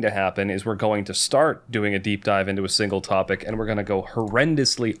going to happen is we're going to start doing a deep dive into a single topic, and we're going to go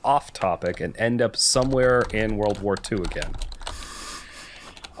horrendously off topic and end up somewhere in World War II again.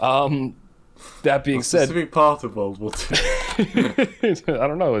 That being said... specific part of World War II. I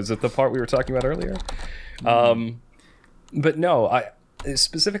don't know. Is it the part we were talking about earlier? But no,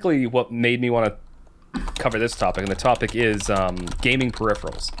 specifically what made me want to cover this topic, and the topic is gaming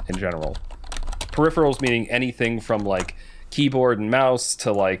peripherals in general. Peripherals meaning anything from like keyboard and mouse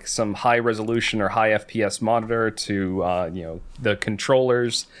to like some high resolution or high FPS monitor to the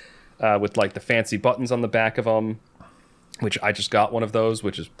controllers, with like the fancy buttons on the back of them, which I just got one of those,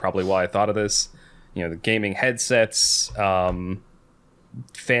 which is probably why I thought of this. You know, the gaming headsets,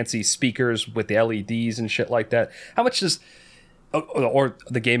 fancy speakers with the LEDs and shit like that. How much does, or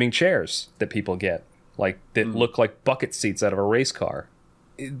the gaming chairs that people get, like that look like bucket seats out of a race car.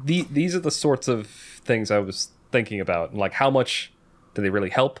 These are the sorts of things I was thinking about. Like, how much do they really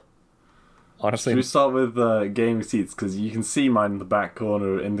help? Honestly, should we start with gaming seats, because you can see mine in the back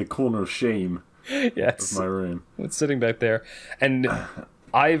corner, in the corner of shame yes, of my room. It's sitting back there, and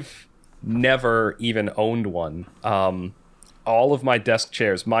I've never even owned one. All of my desk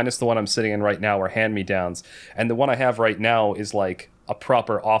chairs, minus the one I'm sitting in right now, are hand-me-downs, and the one I have right now is like a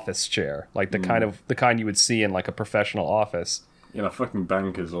proper office chair, like the kind you would see in like a professional office. In a fucking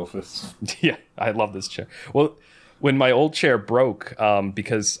banker's office. Yeah, I love this chair. Well, when my old chair broke,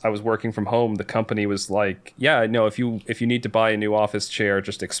 because I was working from home, the company was like, "Yeah, no, if you need to buy a new office chair,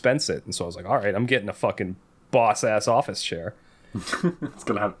 just expense it." And so I was like, "All right, I'm getting a fucking boss ass office chair." It's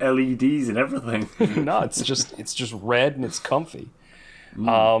gonna have LEDs and everything. No, it's just red and it's comfy.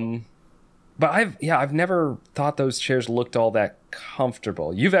 But I've never thought those chairs looked all that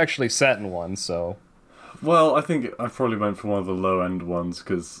comfortable. You've actually sat in one, so. Well, I think I probably went for one of the low end ones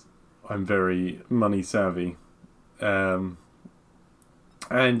because I'm very money savvy. And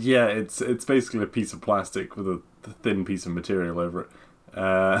yeah, it's basically a piece of plastic with a thin piece of material over it.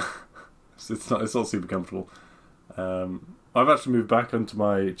 So it's not super comfortable. I've actually moved back onto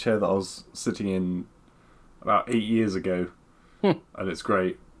my chair that I was sitting in about 8 years ago, and it's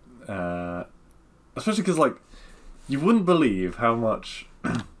great. Especially because, like, you wouldn't believe how much.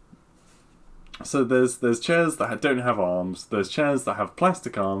 So there's chairs that don't have arms, there's chairs that have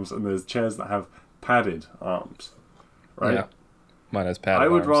plastic arms, and there's chairs that have padded arms. Right? Yeah. Mine has padded I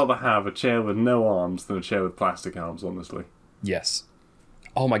would arms. rather have a chair with no arms than a chair with plastic arms, honestly. Yes.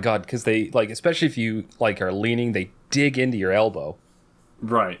 Oh my god, because they, like, especially if you, like, are leaning, they dig into your elbow.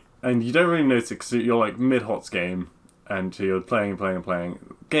 Right. And you don't really notice it because you're, like, mid-HOTS game, and you're playing.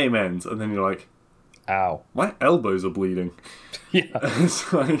 Game ends, and then you're like, Ow. my elbows are bleeding. Yeah.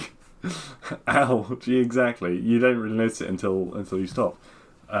 It's like, ow. Gee, exactly. You don't really notice it until you stop.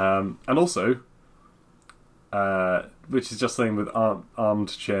 And also, which is just saying with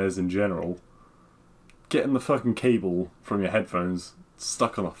armed chairs in general, getting the fucking cable from your headphones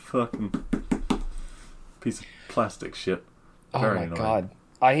stuck on a fucking piece of plastic shit. Very my annoying.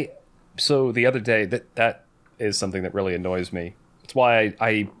 god. So the other day, that is something that really annoys me. It's why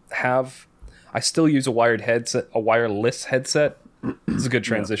I still use a wireless headset. It's a good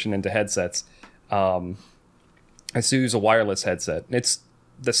transition into headsets. I still use a wireless headset.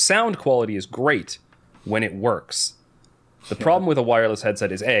 The sound quality is great when it works. The problem with a wireless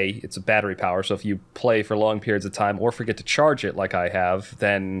headset is it's a battery power, so if you play for long periods of time or forget to charge it like I have,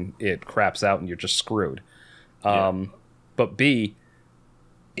 then it craps out and you're just screwed. But B,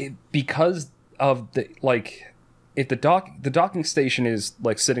 because of if the docking station is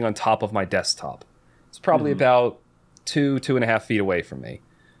like sitting on top of my desktop, it's probably about 2.5 feet away from me,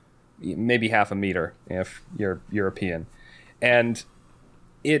 maybe half a meter if you're European, and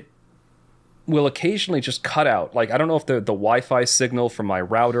it will occasionally just cut out. Like, I don't know if the Wi-Fi signal from my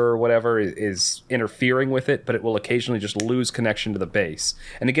router or whatever is interfering with it, but it will occasionally just lose connection to the base.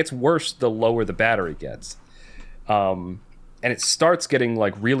 And it gets worse the lower the battery gets. And it starts getting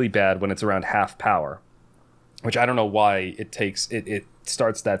like really bad when it's around half power, which I don't know why it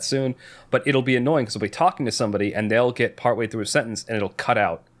starts that soon, but it'll be annoying because I'll be talking to somebody and they'll get partway through a sentence and it'll cut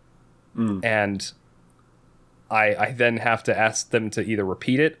out. And I then have to ask them to either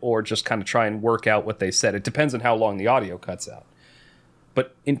repeat it or just kind of try and work out what they said. It depends on how long the audio cuts out.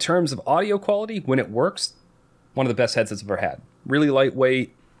 But in terms of audio quality, when it works, one of the best headsets I've ever had. Really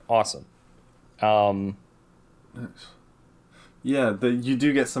lightweight, awesome. Yeah, you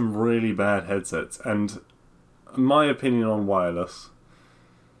do get some really bad headsets, and my opinion on wireless,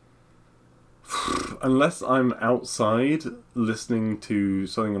 unless I'm outside listening to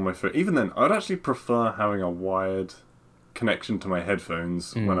something on my phone, even then, I'd actually prefer having a wired connection to my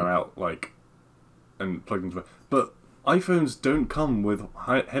headphones when I'm out, like, and plugged into. But iPhones don't come with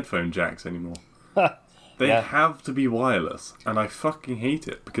headphone jacks anymore. They have to be wireless, and I fucking hate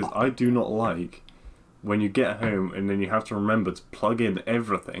it because I do not like when you get home and then you have to remember to plug in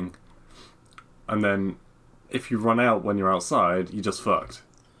everything, and then if you run out when you're outside, you're just fucked.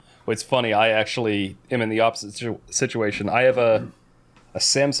 Well, it's funny, I actually am in the opposite situation. I have a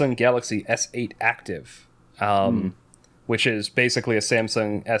Samsung Galaxy S8 Active, which is basically a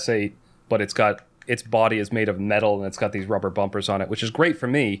Samsung S8, but its body is made of metal and it's got these rubber bumpers on it, which is great for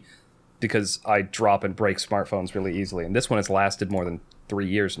me because I drop and break smartphones really easily. And this one has lasted more than 3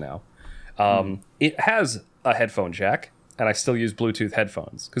 years now. It has a headphone jack, and I still use Bluetooth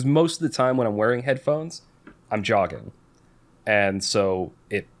headphones because most of the time when I'm wearing headphones, I'm jogging, and so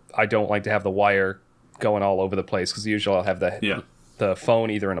I don't like to have the wire going all over the place because usually I'll have the phone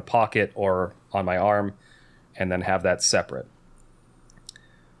either in a pocket or on my arm, and then have that separate.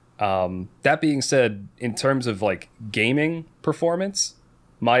 That being said, in terms of like gaming performance,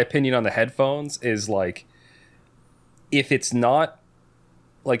 my opinion on the headphones is like, if it's not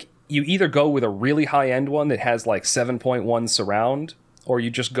like, you either go with a really high end one that has like 7.1 surround, or you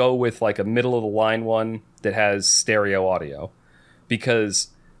just go with like a middle of the line one that has stereo audio. Because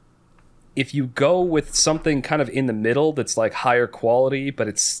if you go with something kind of in the middle that's like higher quality, but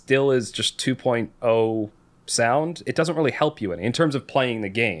it still is just 2.0 sound, it doesn't really help you in terms of playing the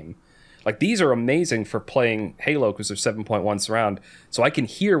game. Like, these are amazing for playing Halo because they're 7.1 surround, so I can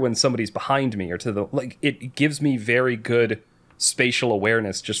hear when somebody's behind me or to the, like, it gives me very good spatial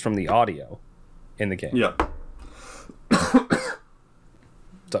awareness just from the audio in the game. Yeah.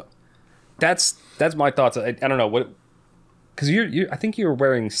 So that's my thoughts. I don't know what, because I think you're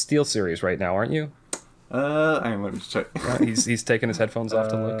wearing SteelSeries right now, aren't you? Hang on, let me just check. He's taking his headphones off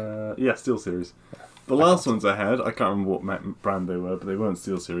to look. Yeah, SteelSeries. The last ones I had, I can't remember what brand they were, but they weren't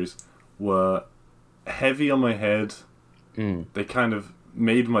SteelSeries, were heavy on my head. They kind of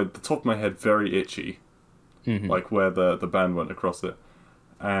made the top of my head very itchy, like where the band went across it.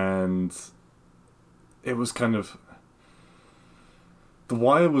 And it was kind of... The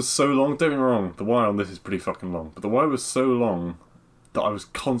wire was so long, don't get me wrong, the wire on this is pretty fucking long, but the wire was so long that I was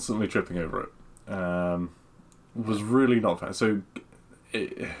constantly tripping over it. Was really not fun. So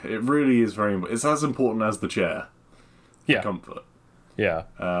it really is it's as important as the chair. Yeah. Comfort. Yeah.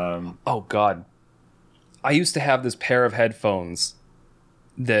 Oh God. I used to have this pair of headphones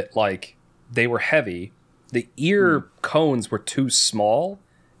that, like, they were heavy. The ear cones were too small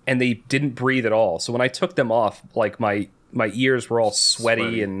and they didn't breathe at all. So when I took them off, like, my ears were all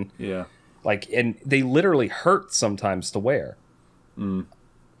sweaty. And like, and they literally hurt sometimes to wear.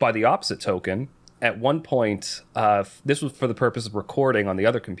 By the opposite token, at one point, this was for the purpose of recording on the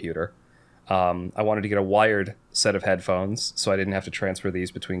other computer. I wanted to get a wired set of headphones so I didn't have to transfer these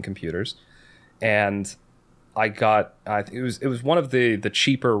between computers. And I got, it was one of the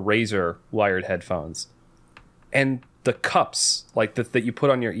cheaper Razer wired headphones. And the cups, like, that you put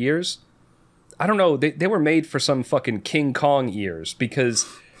on your ears, I don't know, they were made for some fucking King Kong ears, because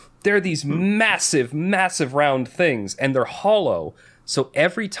they're these massive, massive round things, and they're hollow. So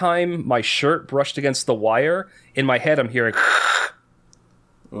every time my shirt brushed against the wire, in my head I'm hearing...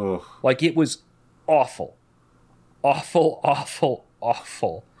 Oh. Like, it was awful. Awful, awful,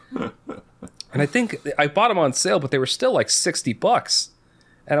 awful. And I think I bought them on sale, but they were still like $60.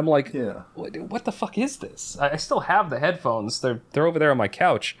 And I'm like, what the fuck is this? I still have the headphones. They're over there on my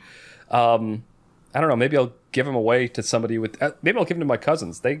couch. I don't know. Maybe I'll give them away to somebody with. Maybe I'll give them to my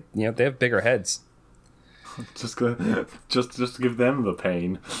cousins. They have bigger heads. Just to give them the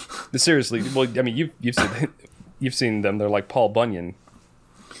pain. Seriously, well, I mean, you've seen them. They're like Paul Bunyan.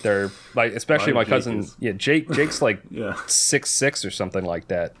 They're like, especially my cousin. Yeah, Jake's like 6'6" or something like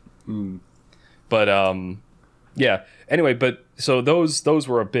that. But yeah. Anyway, but so those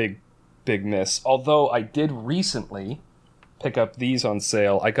were a big miss. Although I did recently pick up these on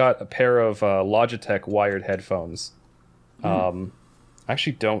sale. I got a pair of Logitech wired headphones. I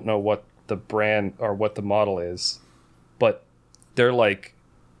actually don't know what the brand or what the model is, but they're like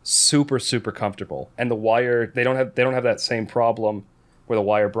super, super comfortable. And the wire, they don't have that same problem where the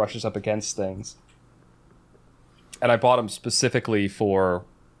wire brushes up against things. And I bought them specifically for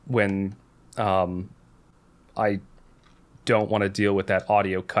when I don't want to deal with that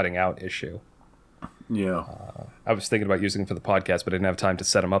audio cutting out issue. Yeah. I was thinking about using them for the podcast, but I didn't have time to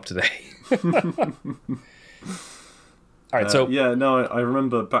set them up today. All right, so... Yeah, no, I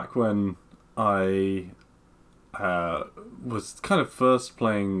remember back when I was kind of first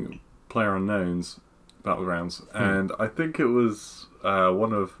playing PlayerUnknown's Battlegrounds, and I think it was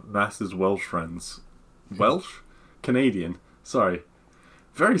one of Master's Welsh friends. Welsh? Canadian. Sorry.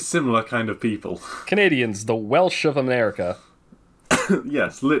 Very similar kind of people. Canadians, the Welsh of America.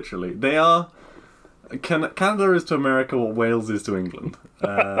 Yes, literally. They are... Canada is to America what Wales is to England.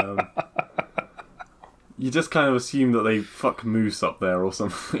 You just kind of assume that they fuck moose up there or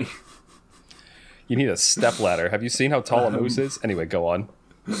something. You need a stepladder. Have you seen how tall a moose is? Anyway, go on.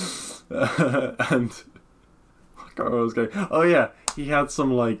 And... I can't remember where I was going. Oh yeah, he had some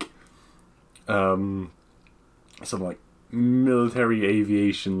military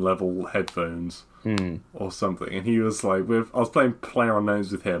aviation level headphones or something, and he was like, I was playing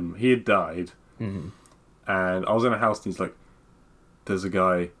PlayerUnknown's with him. He had died, and I was in a house, and he's like, "There's a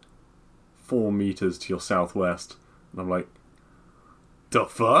guy 4 meters to your southwest. And I'm like, the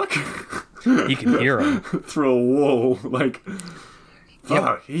fuck? You can hear him. Through a wall, like,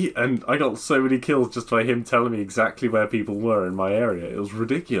 fuck. And I got so many kills just by him telling me exactly where people were in my area. It was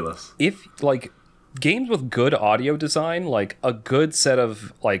ridiculous. If, like, games with good audio design, like, a good set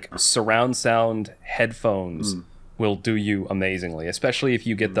of, like, surround sound headphones will do you amazingly, especially if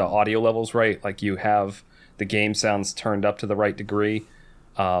you get the audio levels right, like, you have the game sounds turned up to the right degree.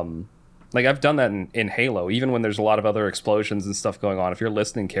 Like, I've done that in Halo. Even when there's a lot of other explosions and stuff going on, if you're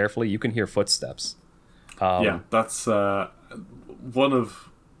listening carefully, you can hear footsteps. Yeah, that's one of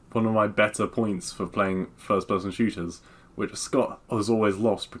my better points for playing first-person shooters, which Scott has always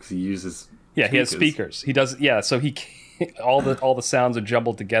lost because he uses Yeah, he has speakers. He does, yeah, so he all the sounds are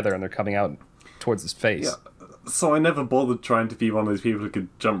jumbled together and they're coming out towards his face. Yeah. So I never bothered trying to be one of those people who could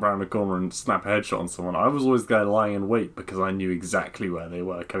jump around a corner and snap a headshot on someone. I was always the guy lying in wait because I knew exactly where they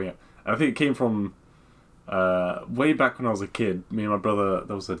were coming up. I think it came from way back when I was a kid. Me and my brother,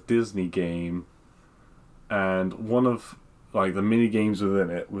 there was a Disney game, and one of like the mini games within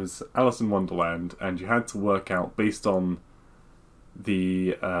it was Alice in Wonderland, and you had to work out based on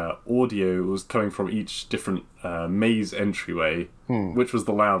the audio was coming from each different maze entryway, which was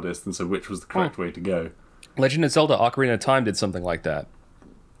the loudest, and so which was the correct way to go. Legend of Zelda: Ocarina of Time did something like that.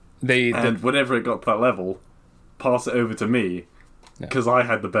 And whenever it got to that level, pass it over to me. Because I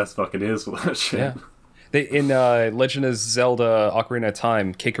had the best fucking ears for that shit. Yeah. In Legend of Zelda Ocarina of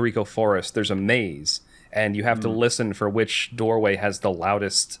Time, Kakariko Forest, there's a maze, and you have to listen for which doorway has the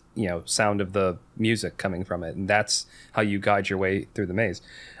loudest, sound of the music coming from it, and that's how you guide your way through the maze.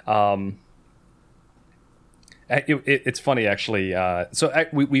 It's funny, actually.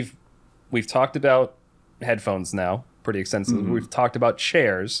 We've talked about headphones now pretty extensively. We've talked about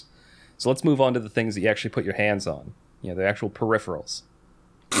chairs, so let's move on to the things that you actually put your hands on. The actual peripherals.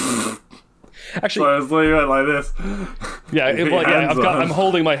 Actually, so I was looking at it like this. Yeah, I'm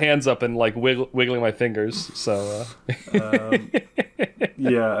holding my hands up and like wiggling my fingers. So.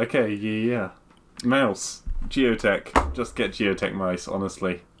 Yeah. Okay. Yeah. Mouse. Geotech. Just get Geotech mice.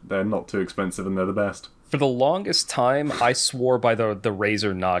 Honestly, they're not too expensive and they're the best. For the longest time, I swore by the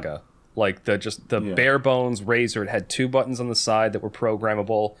Razer Naga. Like the bare bones Razer. It had 2 buttons on the side that were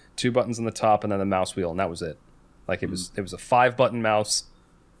programmable, 2 buttons on the top, and then the mouse wheel, and that was it. Like it was a 5-button mouse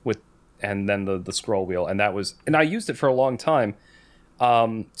and then the scroll wheel, and I used it for a long time.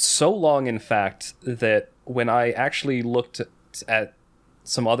 So long, in fact, that when I actually looked at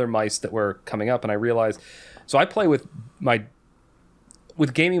some other mice that were coming up, and I realized, so I play with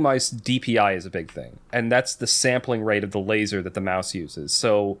gaming mice, DPI is a big thing, and that's the sampling rate of the laser that the mouse uses.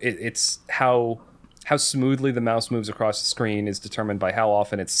 So it's how smoothly the mouse moves across the screen is determined by how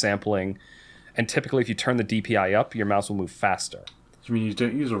often it's sampling. And typically, if you turn the DPI up, your mouse will move faster. You mean you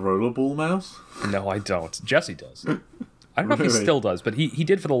don't use a rollerball mouse? No, I don't. Jesse does. I don't know if he still does, but he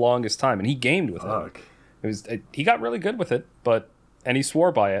did for the longest time, and he gamed with it. He got really good with it, and he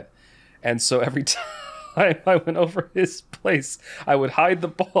swore by it. And so every time I went over his place, I would hide the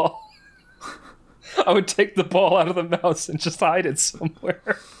ball. I would take the ball out of the mouse and just hide it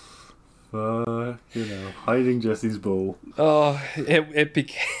somewhere. Hiding Jesse's ball. Oh, it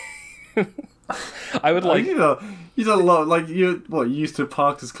became... I would like... You did a lot, like, you used to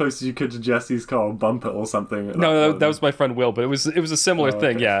park as close as you could to Jesse's car and bump it or something? No, that was my friend Will, but it was a similar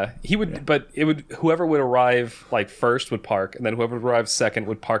thing, okay. yeah. He would, but it would, whoever would arrive, like, first would park, and then whoever would arrive second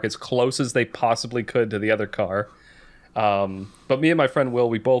would park as close as they possibly could to the other car. But me and my friend Will,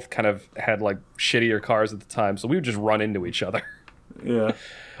 we both kind of had, like, shittier cars at the time, so we would just run into each other. Yeah.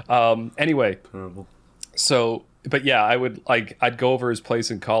 Anyway. Terrible. So... But yeah, I'd go over his place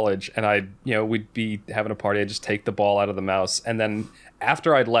in college, and we'd be having a party. I'd just take the ball out of the mouse, and then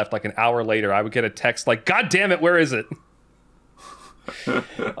after I'd left, like an hour later, I would get a text like, "God damn it, where is it?"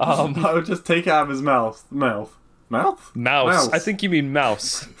 I would just take it out of his mouth. Mouse. I think you mean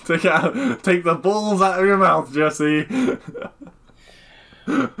mouse. Take the balls out of your mouth, Jesse.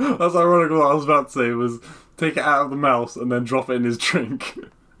 That's ironic. What I was about to say was take it out of the mouse and then drop it in his drink.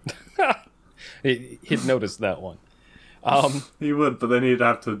 He'd noticed that one. He would, but then he'd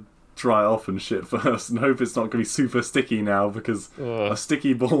have to dry off and shit first and hope it's not going to be super sticky now, because a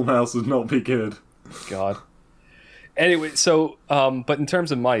sticky ball mouse would not be good. God. Anyway, so, but in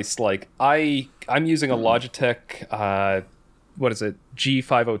terms of mice, like, I'm using a Logitech,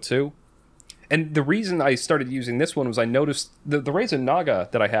 G502. And the reason I started using this one was I noticed the Razer Naga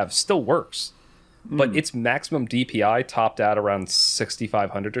that I have still works. But its maximum DPI topped out around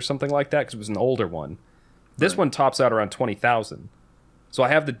 6,500 or something like that, because it was an older one. This one tops out around 20,000. So I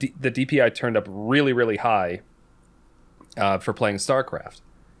have the DPI turned up really, really high for playing StarCraft.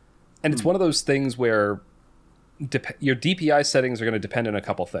 And it's one of those things where your DPI settings are going to depend on a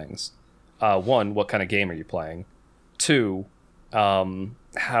couple things. One, what kind of game are you playing? Two,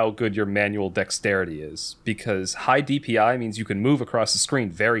 how good your manual dexterity is. Because high DPI means you can move across the screen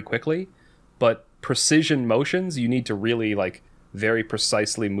very quickly, but precision motions, you need to really like very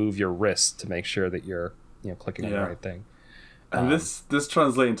precisely move your wrist to make sure that you're clicking on the right thing. And this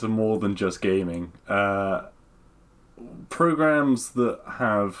translates into more than just gaming. Programs that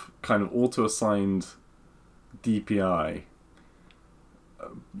have kind of auto-assigned DPI.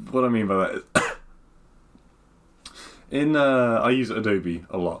 What I mean by that is, I use Adobe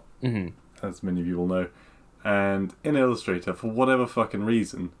a lot, as many of you will know, and in Illustrator, for whatever fucking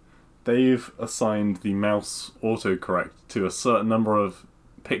reason, they've assigned the mouse autocorrect to a certain number of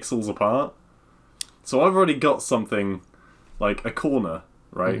pixels apart. So I've already got something like a corner,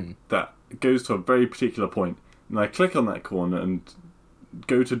 right, that goes to a very particular point, and I click on that corner and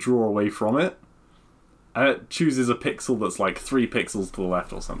go to draw away from it, and it chooses a pixel that's like 3 pixels to the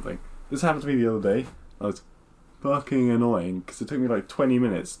left or something. This happened to me the other day. I was fucking annoying, because it took me like 20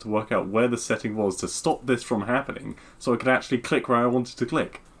 minutes to work out where the setting was to stop this from happening, so I could actually click where I wanted to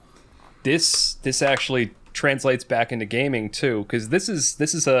click. This actually translates back into gaming too, because this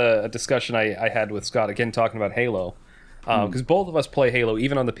is a discussion I had with Scott, again talking about Halo, because both of us play Halo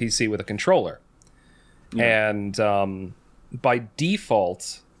even on the PC with a controller. And by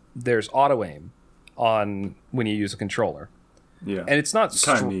default there's auto aim on when you use a controller, and it's not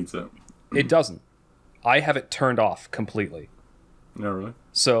kind of needs it. It doesn't. I have it turned off completely. No, really?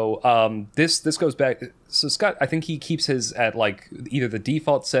 So this goes back. So Scott, I think he keeps his at like either the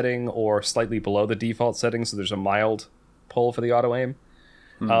default setting or slightly below the default setting, so there's a mild pull for the auto aim.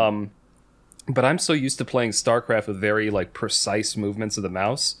 But I'm so used to playing StarCraft with very like precise movements of the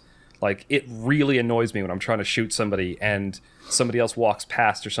mouse. Like, it really annoys me when I'm trying to shoot somebody and somebody else walks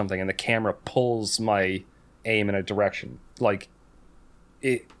past or something and the camera pulls my aim in a direction. Like,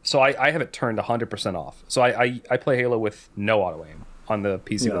 so I have it turned 100% off. So I play Halo with no auto aim on the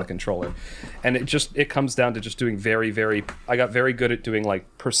PC with a controller. And it comes down to just doing very, very... I got very good at doing, like,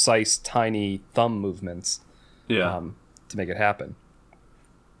 precise, tiny thumb movements to make it happen.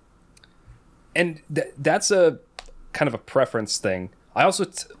 And that's a kind of a preference thing. I also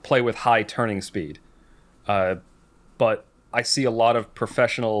play with high turning speed, but I see a lot of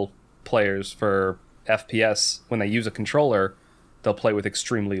professional players for FPS, when they use a controller, they'll play with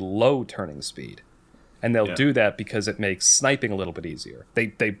extremely low turning speed. And they'll do that because it makes sniping a little bit easier.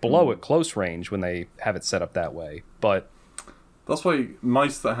 They blow at close range when they have it set up that way, but... That's why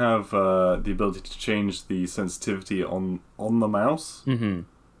mice that have the ability to change the sensitivity on the mouse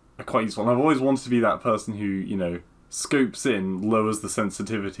are quite useful. And I've always wanted to be that person who, scopes in, lowers the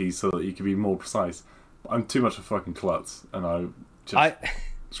sensitivity so that you can be more precise. I'm too much of a fucking klutz, and I just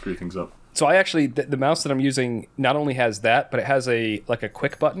screw things up. So I actually, the mouse that I'm using not only has that, but it has a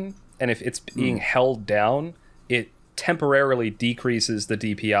quick button, and if it's being held down, it temporarily decreases the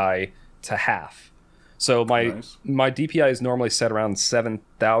DPI to half. So my DPI is normally set around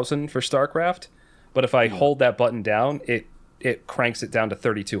 7,000 for StarCraft, but if I hold that button down, it cranks it down to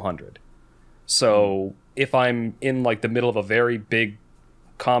 3,200. So if I'm in like the middle of a very big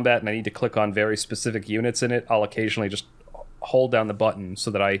combat and I need to click on very specific units in it, I'll occasionally just hold down the button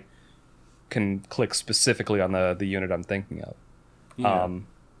so that I can click specifically on the unit I'm thinking of.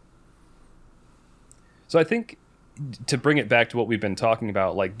 So I think, to bring it back to what we've been talking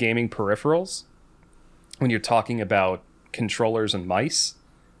about, like gaming peripherals, when you're talking about controllers and mice,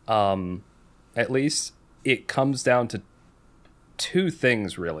 at least, it comes down to two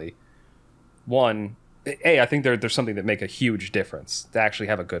things, really. One, I think there's something that make a huge difference to actually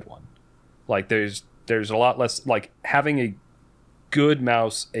have a good one. Like, there's a lot less, like, having a good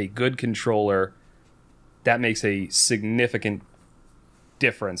mouse, a good controller, that makes a significant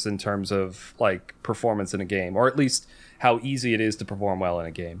difference in terms of, like, performance in a game, or at least how easy it is to perform well in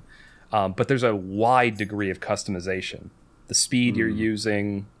a game. But there's a wide degree of customization. The speed you're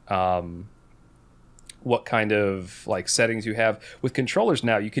using, what kind of like settings you have. With controllers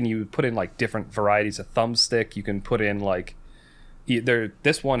now, you put in like different varieties of thumbstick. You can put in like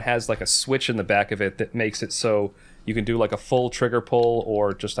this one has like a switch in the back of it that makes it so you can do like a full trigger pull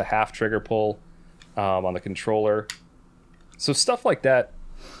or just a half trigger pull on the controller. So stuff like that.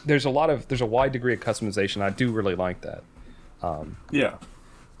 There's a wide degree of customization. I do really like that.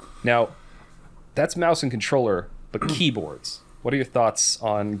 Now, that's mouse and controller, but keyboards. What are your thoughts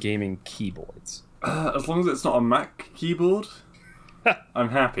on gaming keyboards? As long as it's not a Mac keyboard, I'm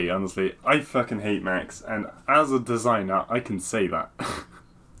happy, honestly. I fucking hate Macs, and as a designer, I can say that.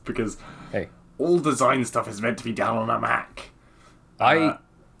 Because all design stuff is meant to be done on a Mac.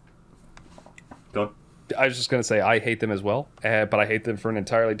 I was just going to say I hate them as well, but I hate them for an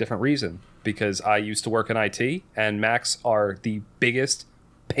entirely different reason. Because I used to work in IT, and Macs are the biggest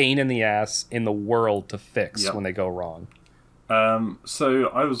pain in the ass in the world to fix when they go wrong. So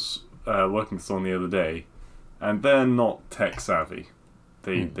I was working with someone the other day, and they're not tech savvy.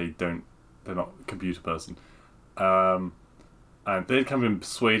 They're not a computer person. And they'd kind of been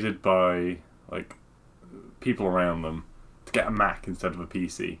persuaded by like people around them to get a Mac instead of a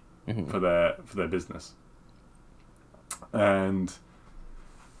PC for their business. And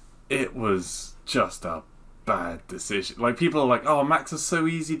it was just a bad decision. Like, people are like, oh, Macs are so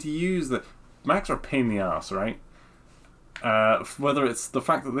easy to use. That Macs are a pain in the ass, right? Whether it's the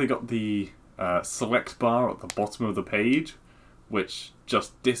fact that they got the select bar at the bottom of the page, which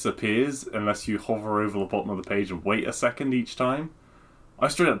just disappears unless you hover over the bottom of the page and wait a second each time. I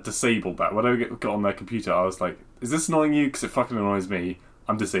straight up disabled that. When I got on their computer, I was like, is this annoying you? Because it fucking annoys me.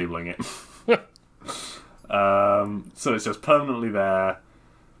 I'm disabling it. So it's just permanently there.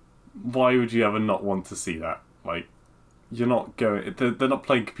 Why would you ever not want to see that? Like, you're not going... They're not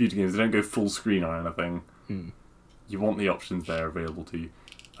playing computer games. They don't go full screen or anything. You want the options there available to you.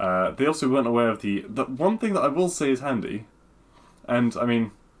 They also weren't aware of the one thing that I will say is handy, and I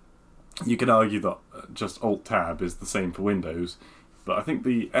mean, you could argue that just Alt-Tab is the same for Windows, but I think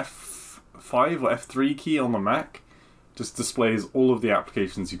the F5 or F3 key on the Mac just displays all of the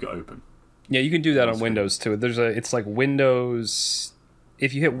applications you've got open. Yeah, you can do that on Windows too. It's like Windows...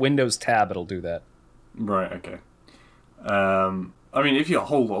 If you hit Windows Tab, it'll do that. Right, okay. I mean, if you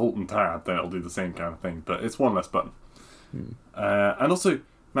hold Alt and Tab, then it'll do the same kind of thing, but it's one less button. And also,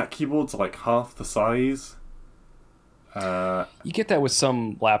 Mac keyboards are like half the size. You get that with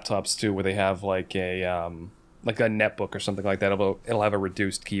some laptops too, where they have like a netbook or something like that. It'll have a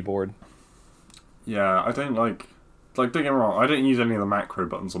reduced keyboard. Yeah, I don't like... Like, don't get me wrong, I don't use any of the macro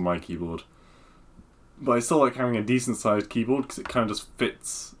buttons on my keyboard. But I still like having a decent-sized keyboard because it kind of just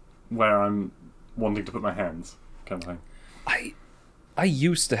fits where I'm wanting to put my hands, kind of thing. I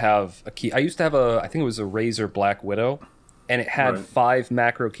used to have a key. I used to have I think it was a Razer Black Widow, and it had 5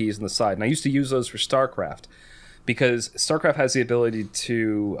 macro keys on the side. And I used to use those for StarCraft because StarCraft has the ability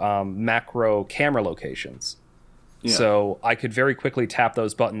to macro camera locations. Yeah. So I could very quickly tap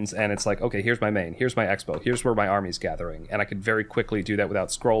those buttons, and it's like, okay, here's my main, here's my expo, here's where my army's gathering, and I could very quickly do that without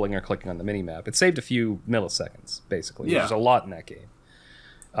scrolling or clicking on the minimap. It saved a few milliseconds, basically. Yeah. There's a lot in that game.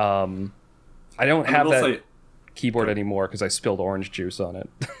 I don't have that keyboard anymore because I spilled orange juice on it.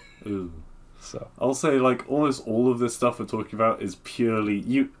 Ooh. So I'll say, like, almost all of this stuff we're talking about is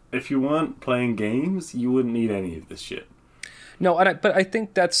purely... If you weren't playing games, you wouldn't need any of this shit. No, but I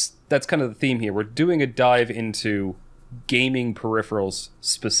think that's kind of the theme here. We're doing a dive into gaming peripherals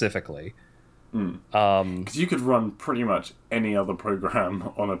specifically. Because you could run pretty much any other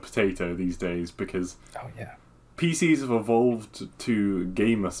program on a potato these days because PCs have evolved to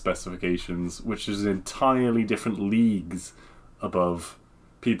gamer specifications, which is entirely different leagues above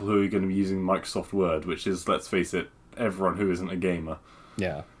people who are going to be using Microsoft Word, which is, let's face it, everyone who isn't a gamer.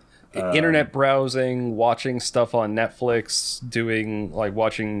 Yeah. Internet browsing, watching stuff on Netflix,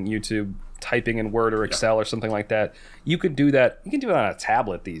 watching YouTube, typing in Word or Excel or something like that. You could do that. You can do it on a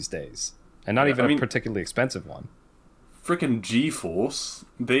tablet these days, and not even a particularly expensive one. Frickin' GeForce,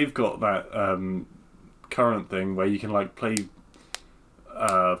 they've got that current thing where you can like play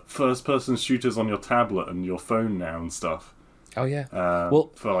first-person shooters on your tablet and your phone now and stuff. Oh yeah.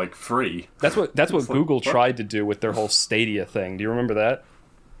 For like free. That's what Google tried to do with their whole Stadia thing. Do you remember that?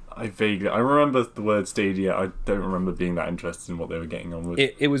 I remember the word Stadia. I don't remember being that interested in what they were getting on with.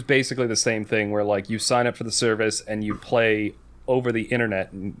 It was basically the same thing where like you sign up for the service and you play over the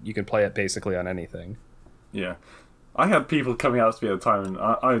internet and you can play it basically on anything. Yeah. I had people coming out to me at the time and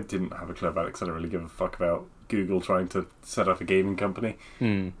I didn't have a clue about it because I don't really give a fuck about Google trying to set up a gaming company.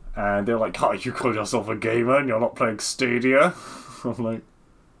 And they're like, oh, you call yourself a gamer and you're not playing Stadia? I'm like...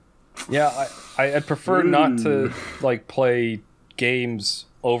 Yeah, I'd prefer not to like play games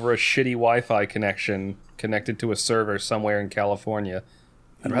over a shitty Wi-Fi connection connected to a server somewhere in California.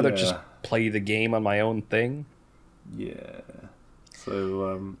 I'd rather just play the game on my own thing. Yeah.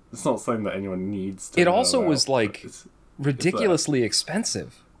 So, it's not something that anyone needs to It also was, like, ridiculously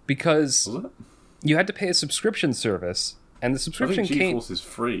expensive because you had to pay a subscription service, and the subscription came... GeForce is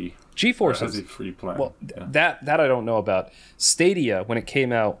free. GeForce has a free plan. Well, that I don't know about. Stadia, when it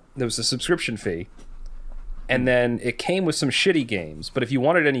came out, there was a subscription fee. And then it came with some shitty games. But if you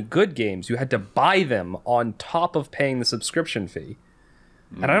wanted any good games, you had to buy them on top of paying the subscription fee.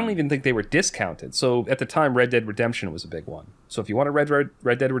 And I don't even think they were discounted. So at the time, Red Dead Redemption was a big one. So if you wanted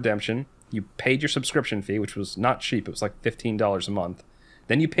Red Dead Redemption, you paid your subscription fee, which was not cheap. It was like $15 a month.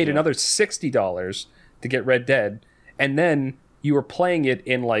 Then you paid another $60 to get Red Dead, and then you were playing it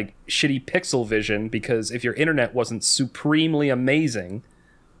in like shitty pixel vision because if your internet wasn't supremely amazing,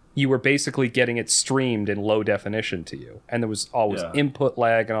 you were basically getting it streamed in low definition to you, and there was always input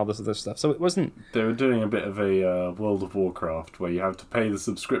lag and all this other stuff. So it wasn't. They were doing a bit of a World of Warcraft where you have to pay the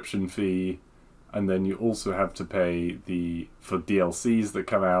subscription fee, and then you also have to pay for DLCs that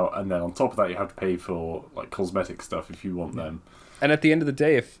come out, and then on top of that you have to pay for like cosmetic stuff if you want them. And at the end of the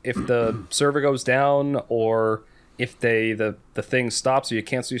day, if the server goes down or if the thing stops or you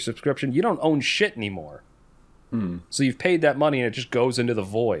cancel your subscription, you don't own shit anymore. So you've paid that money and it just goes into the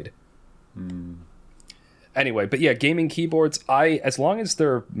void. Anyway, but yeah, gaming keyboards, as long as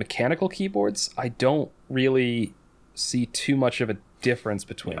they're mechanical keyboards, I don't really see too much of a difference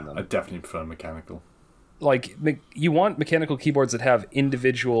between them. I definitely prefer mechanical. Like, you want mechanical keyboards that have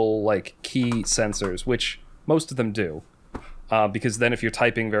individual like key sensors, which most of them do. Because then if you're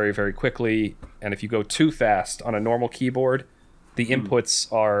typing very, very quickly, and if you go too fast on a normal keyboard, the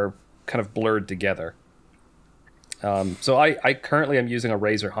inputs are kind of blurred together. So I currently am using a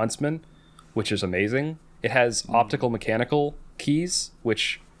Razer Huntsman, which is amazing. It has optical mechanical keys,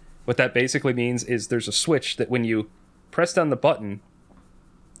 which what that basically means is there's a switch that when you press down the button,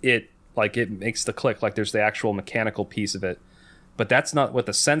 it makes the click, like there's the actual mechanical piece of it. But that's not what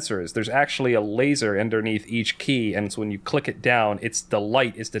the sensor is. There's actually a laser underneath each key, and so when you click it down, the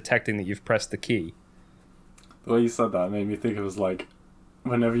light is detecting that you've pressed the key. The way you said that made me think it was like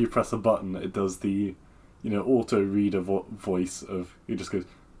whenever you press a button, it does the auto reader voice of it just goes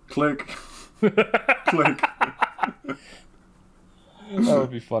click, click. That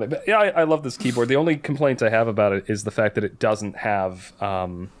would be funny. But yeah, I love this keyboard. The only complaint I have about it is the fact that it doesn't have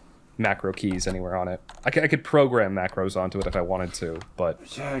macro keys anywhere on it. I could program macros onto it if I wanted to, but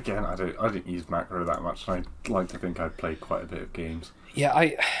yeah, again, I didn't use macro that much. And I'd like to think I'd played quite a bit of games.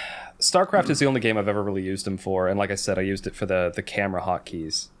 Yeah, StarCraft is the only game I've ever really used them for, and like I said, I used it for the camera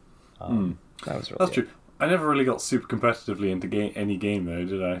hotkeys. That's true. I never really got super competitively into any game though,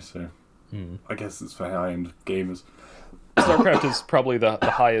 did I? So I guess it's for high-end gamers. StarCraft is probably the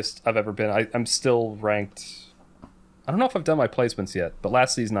highest I've ever been. I'm still ranked. I don't know if I've done my placements yet, but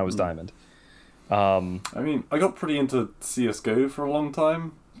last season I was Diamond. I mean, I got pretty into CSGO for a long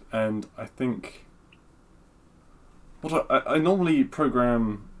time, and I think I normally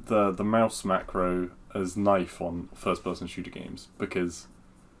program the mouse macro as knife on first-person shooter games because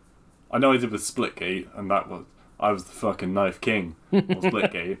I know I did with Splitgate, and I was the fucking knife king on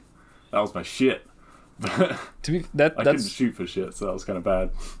Splitgate. That was my shit. But I couldn't shoot for shit, so that was kind of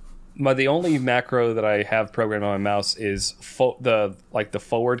bad. The only macro that I have programmed on my mouse is the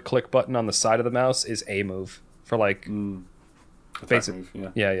forward click button on the side of the mouse is A move for like basic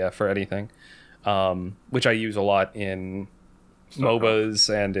move, yeah for anything, which I use a lot in StarCraft. MOBAs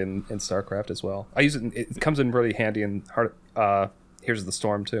and in StarCraft as well. I use it. It comes in really handy in Here's of the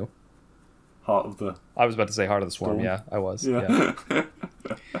Storm too. I was about to say Heart of the Swarm. Yeah, I was. Yeah.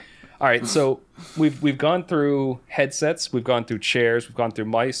 All right, so we've gone through headsets, we've gone through chairs, we've gone through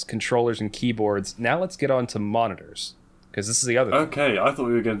mice, controllers, and keyboards. Now let's get on to monitors, because this is the other thing. Okay, I thought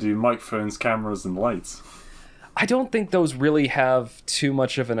we were going to do microphones, cameras, and lights. I don't think those really have too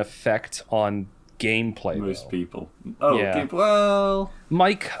much of an effect on gameplay. Most people. Well...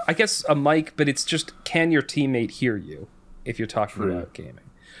 Mic, I guess a mic, but it's just, can your teammate hear you if you're talking about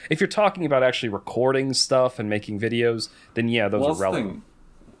gaming? If you're talking about actually recording stuff and making videos, then yeah, those are relevant.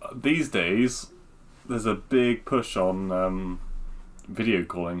 These days, there's a big push on video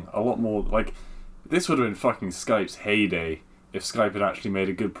calling. A lot more, like, this would have been fucking Skype's heyday if Skype had actually made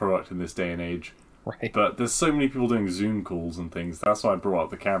a good product in this day and age. Right. But there's so many people doing Zoom calls and things. That's why I brought up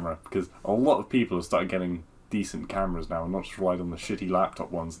the camera, because a lot of people have started getting decent cameras now and not just relied on the shitty laptop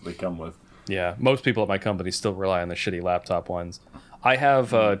ones that they come with. Yeah, most people at my company still rely on the shitty laptop ones. I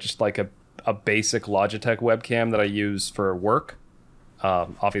have just like a basic Logitech webcam that I use for work.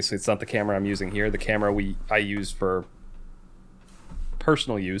 Obviously, it's not the camera I'm using here. The camera I use for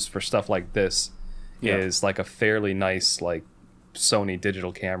personal use for stuff like this is like a fairly nice like Sony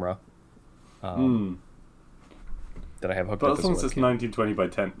digital camera that I have hooked up. But as long as it's 1920 by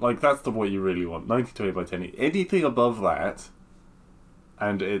 10, like that's what you really want. 1920 by 10. Anything above that,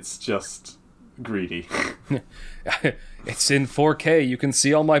 and it's just greedy. It's in 4K. You can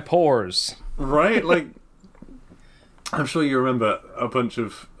see all my pores. Right, like. I'm sure you remember a bunch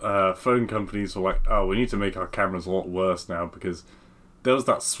of phone companies were like, oh, we need to make our cameras a lot worse now because there was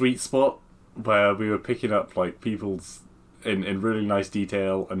that sweet spot where we were picking up like people's in really nice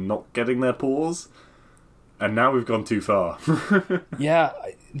detail and not getting their pores, and now we've gone too far. Yeah,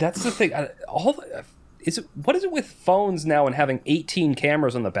 that's the thing. What is it with phones now and having 18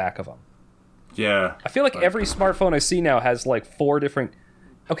 cameras on the back of them? Yeah. I feel like every smartphone I see now has like 4 different.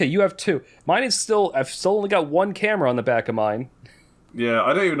 Okay, you have 2. Mine is still. I've still only got 1 camera on the back of mine. Yeah,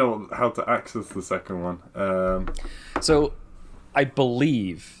 I don't even know how to access the second one. So, I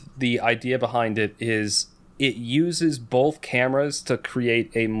believe the idea behind it is it uses both cameras to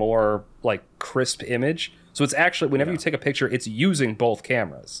create a more like crisp image. So it's actually whenever you take a picture, it's using both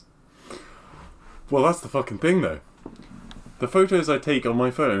cameras. Well, that's the fucking thing, though. The photos I take on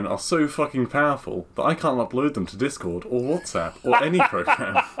my phone are so fucking powerful that I can't upload them to Discord or WhatsApp or any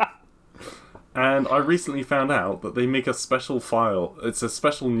program. And I recently found out that they make a special file. It's a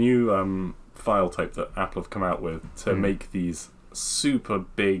special new file type that Apple have come out with to make these super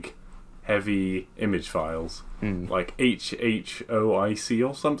big, heavy image files. Like HHOIC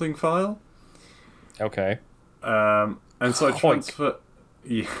or something file. Okay. And so I transfer...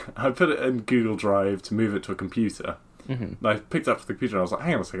 Yeah, I put it in Google Drive to move it to a computer. And I picked up the computer and I was like,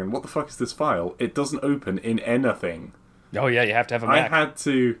 hang on a second, what the fuck is this file? It doesn't open in anything. Oh yeah, you have to have a Mac. I had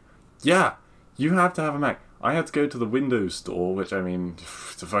to... Yeah, you have to have a Mac. I had to go to the Windows Store, which, I mean,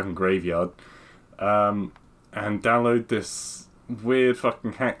 it's a fucking graveyard, and download this weird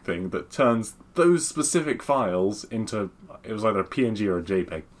fucking hack thing that turns those specific files into... It was either a PNG or a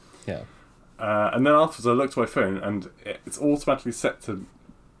JPEG. Yeah. And then afterwards I looked at my phone and it's automatically set to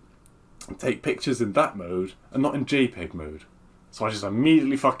take pictures in that mode and not in JPEG mode. So I just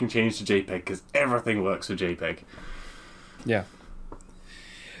immediately fucking changed to JPEG because everything works with JPEG. Yeah.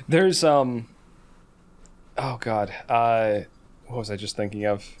 There's oh god, what was I just thinking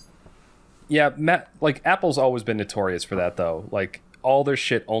of? Yeah, like Apple's always been notorious for that though. Like all their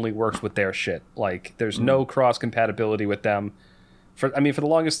shit only works with their shit. Like there's no cross compatibility with them. For the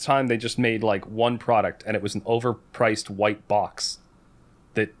longest time they just made like one product and it was an overpriced white box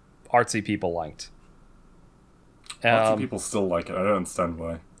that artsy people liked. Lots of people still like it. I don't understand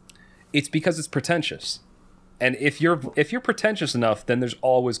why. It's because it's pretentious. And if you're pretentious enough, then there's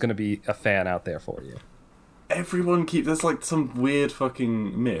always going to be a fan out there for you. There's like some weird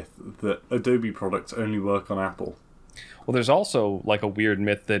fucking myth that Adobe products only work on Apple. Well, there's also like a weird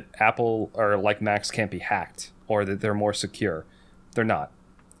myth that Apple or like Macs can't be hacked or that they're more secure. They're not.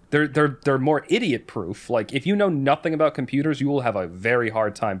 They're more idiot proof. Like if you know nothing about computers, you will have a very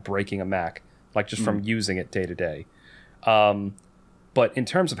hard time breaking a Mac, like just from using it day to day. But in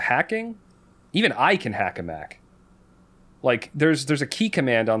terms of hacking, even I can hack a Mac. Like there's a key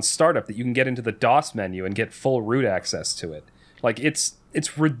command on startup that you can get into the DOS menu and get full root access to it. Like it's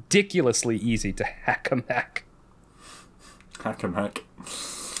ridiculously easy to hack a Mac. Hack a Mac.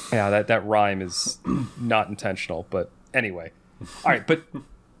 Yeah, that rhyme is not intentional, but anyway. All right, but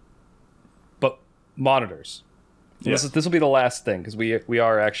monitors. Yeah. This will be the last thing because we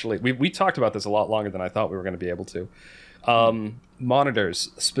are actually we talked about this a lot longer than I thought we were going to be able to. Monitors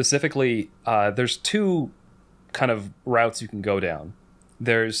specifically, there's 2 kind of routes you can go down.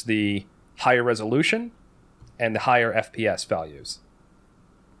 There's the higher resolution and the higher FPS values.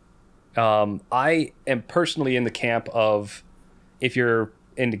 I am personally in the camp of if you're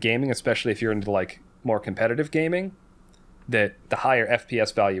into gaming, especially if you're into like more competitive gaming, that the higher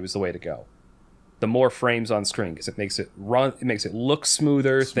FPS value is the way to go. The more frames on screen because it makes it look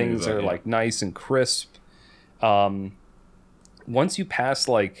smoother. Things are like nice and crisp. Once you pass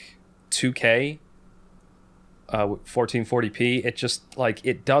like 2K, 1440p, it just like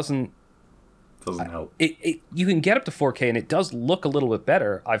it doesn't help. You can get up to 4K and it does look a little bit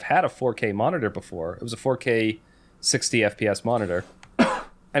better. I've had a 4K monitor before. It was a 4K 60 FPS monitor,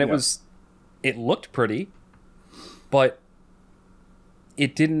 and it looked pretty, but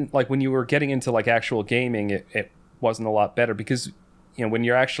it didn't, like when you were getting into like actual gaming, it wasn't a lot better because when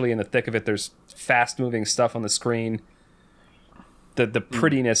you're actually in the thick of it, there's fast moving stuff on the screen. The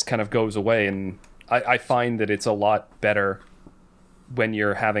prettiness kind of goes away, and I find that it's a lot better when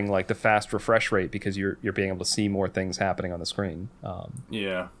you're having like the fast refresh rate because you're being able to see more things happening on the screen.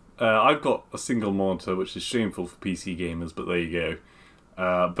 I've got a single monitor, which is shameful for PC gamers, but there you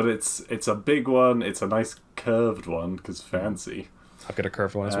go. But it's a big one. It's a nice curved one because fancy. I've got a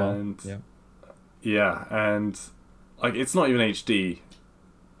curved one as well. Yeah, and like it's not even HD.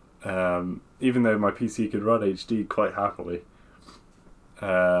 Even though my PC could run HD quite happily.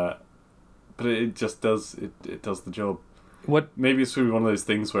 But it just does it does the job. Maybe it's really one of those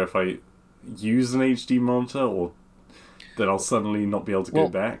things where if I use an HD monitor, then I'll suddenly not be able to go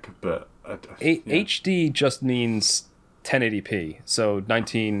back. But HD just means 1080p, so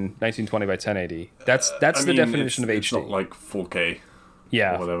 1920 by 1080. That's the definition of HD. It's not like 4K.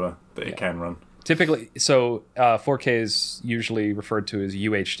 Yeah, or whatever that it can run. Typically, so 4K is usually referred to as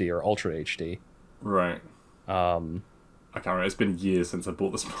UHD or Ultra HD. Right. I can't remember. It's been years since I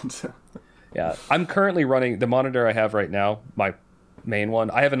bought this monitor. Yeah, I'm currently running the monitor I have right now, my main one.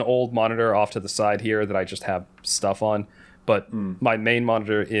 I have an old monitor off to the side here that I just have stuff on, but my main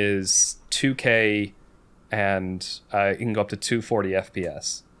monitor is 2K and it can go up to 240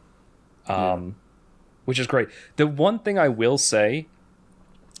 FPS, which is great. The one thing I will say,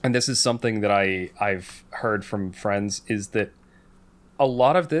 and this is something that I've heard from friends, is that a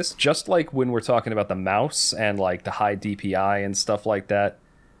lot of this, just like when we're talking about the mouse and like the high DPI and stuff like that,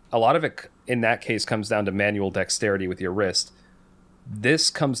 a lot of it in that case comes down to manual dexterity with your wrist. This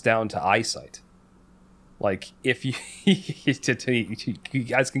comes down to eyesight. Like, if you you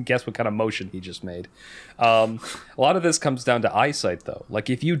guys can guess what kind of motion he just made. A lot of this comes down to eyesight, though. Like,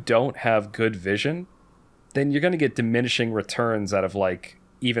 if you don't have good vision, then you're going to get diminishing returns out of like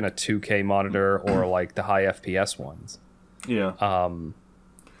even a 2K monitor or like the high FPS ones. Yeah.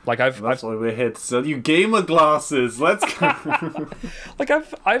 Like That's why we're here to sell you gamer glasses. Let's go. Like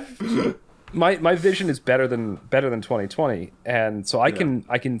I've my vision is better than 2020, and so I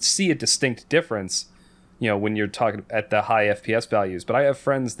can see a distinct difference, you know, when you're talking at the high FPS values. But I have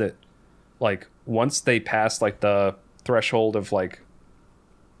friends that, like, once they pass like the threshold of like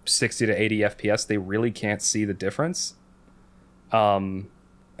 60 to 80 FPS, they really can't see the difference.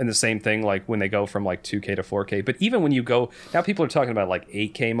 And the same thing, like, when they go from like 2K to 4K. But even when you go now, people are talking about like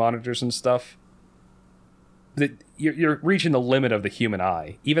 8K monitors and stuff. That you're reaching the limit of the human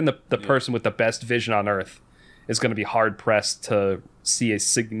eye. Even the person with the best vision on Earth is going to be hard pressed to see a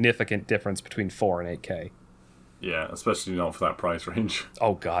significant difference between 4 and 8K. Yeah, especially not for that price range.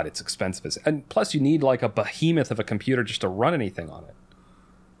 Oh god, it's expensive. And plus, you need like a behemoth of a computer just to run anything on it.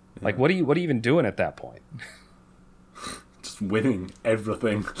 Yeah. Like, what are you even doing at that point? Just winning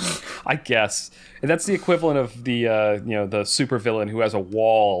everything. I guess. And that's the equivalent of the the supervillain who has a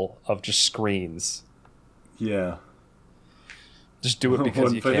wall of just screens. Yeah. Just do it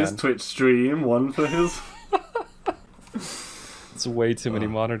because you can. One for his Twitch stream, one for his... It's way too many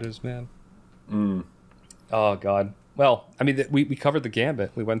monitors, man. Oh, God. Well, I mean, we covered the gambit.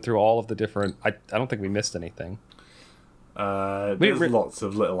 We went through all of the different... I don't think we missed anything. There's lots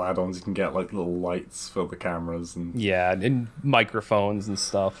of little add-ons you can get, like little lights for the cameras. And microphones and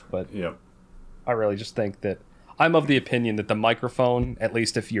stuff, but yep. I really just think that... I'm of the opinion that the microphone, at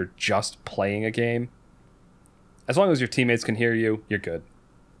least if you're just playing a game, as long as your teammates can hear you, you're good.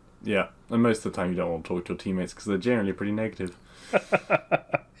 Yeah, and most of the time you don't want to talk to your teammates because they're generally pretty negative.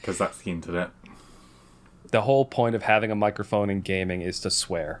 Because that's the internet. The whole point of having a microphone in gaming is to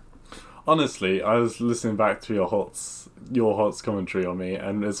swear. Honestly, I was listening back to your HOTS commentary on me,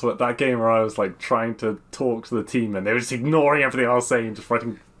 and it's that game where I was like trying to talk to the team and they were just ignoring everything I was saying, just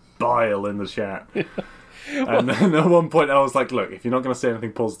writing bile in the chat. And then at one point I was like, look, if you're not going to say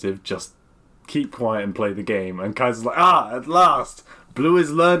anything positive, just keep quiet and play the game. And Kaiser's like, at last, Blue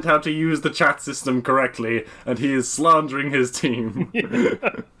has learned how to use the chat system correctly, and he is slandering his team.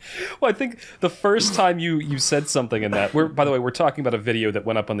 Well, I think the first time you said something in that, by the way, we're talking about a video that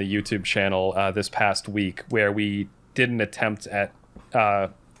went up on the YouTube channel this past week where we did an attempt at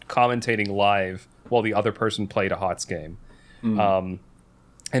commentating live while the other person played a HOTS game.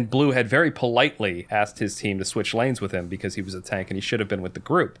 And Blue had very politely asked his team to switch lanes with him because he was a tank and he should have been with the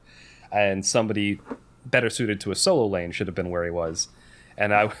group. And somebody better suited to a solo lane should have been where he was.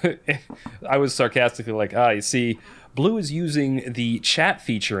 And I was sarcastically like, you see, Blue is using the chat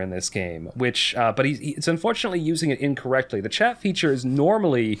feature in this game, which, but it's unfortunately using it incorrectly. The chat feature is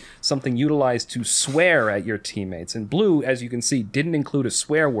normally something utilized to swear at your teammates. And Blue, as you can see, didn't include a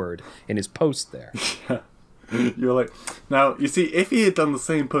swear word in his post there. You were like, now, you see, if he had done the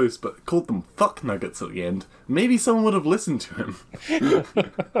same post but called them fuck nuggets at the end, maybe someone would have listened to him.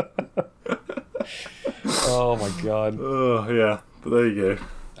 Oh my god. Oh, yeah. But there you go.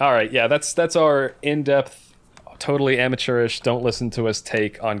 All right, yeah, that's our in-depth, totally amateurish, don't listen to us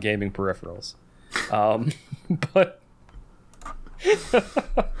take on gaming peripherals. But...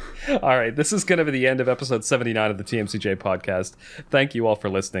 All right, this is going to be the end of episode 79 of the TMCJ podcast. Thank you all for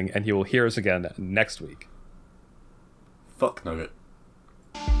listening, and you will hear us again next week. Fuck nugget.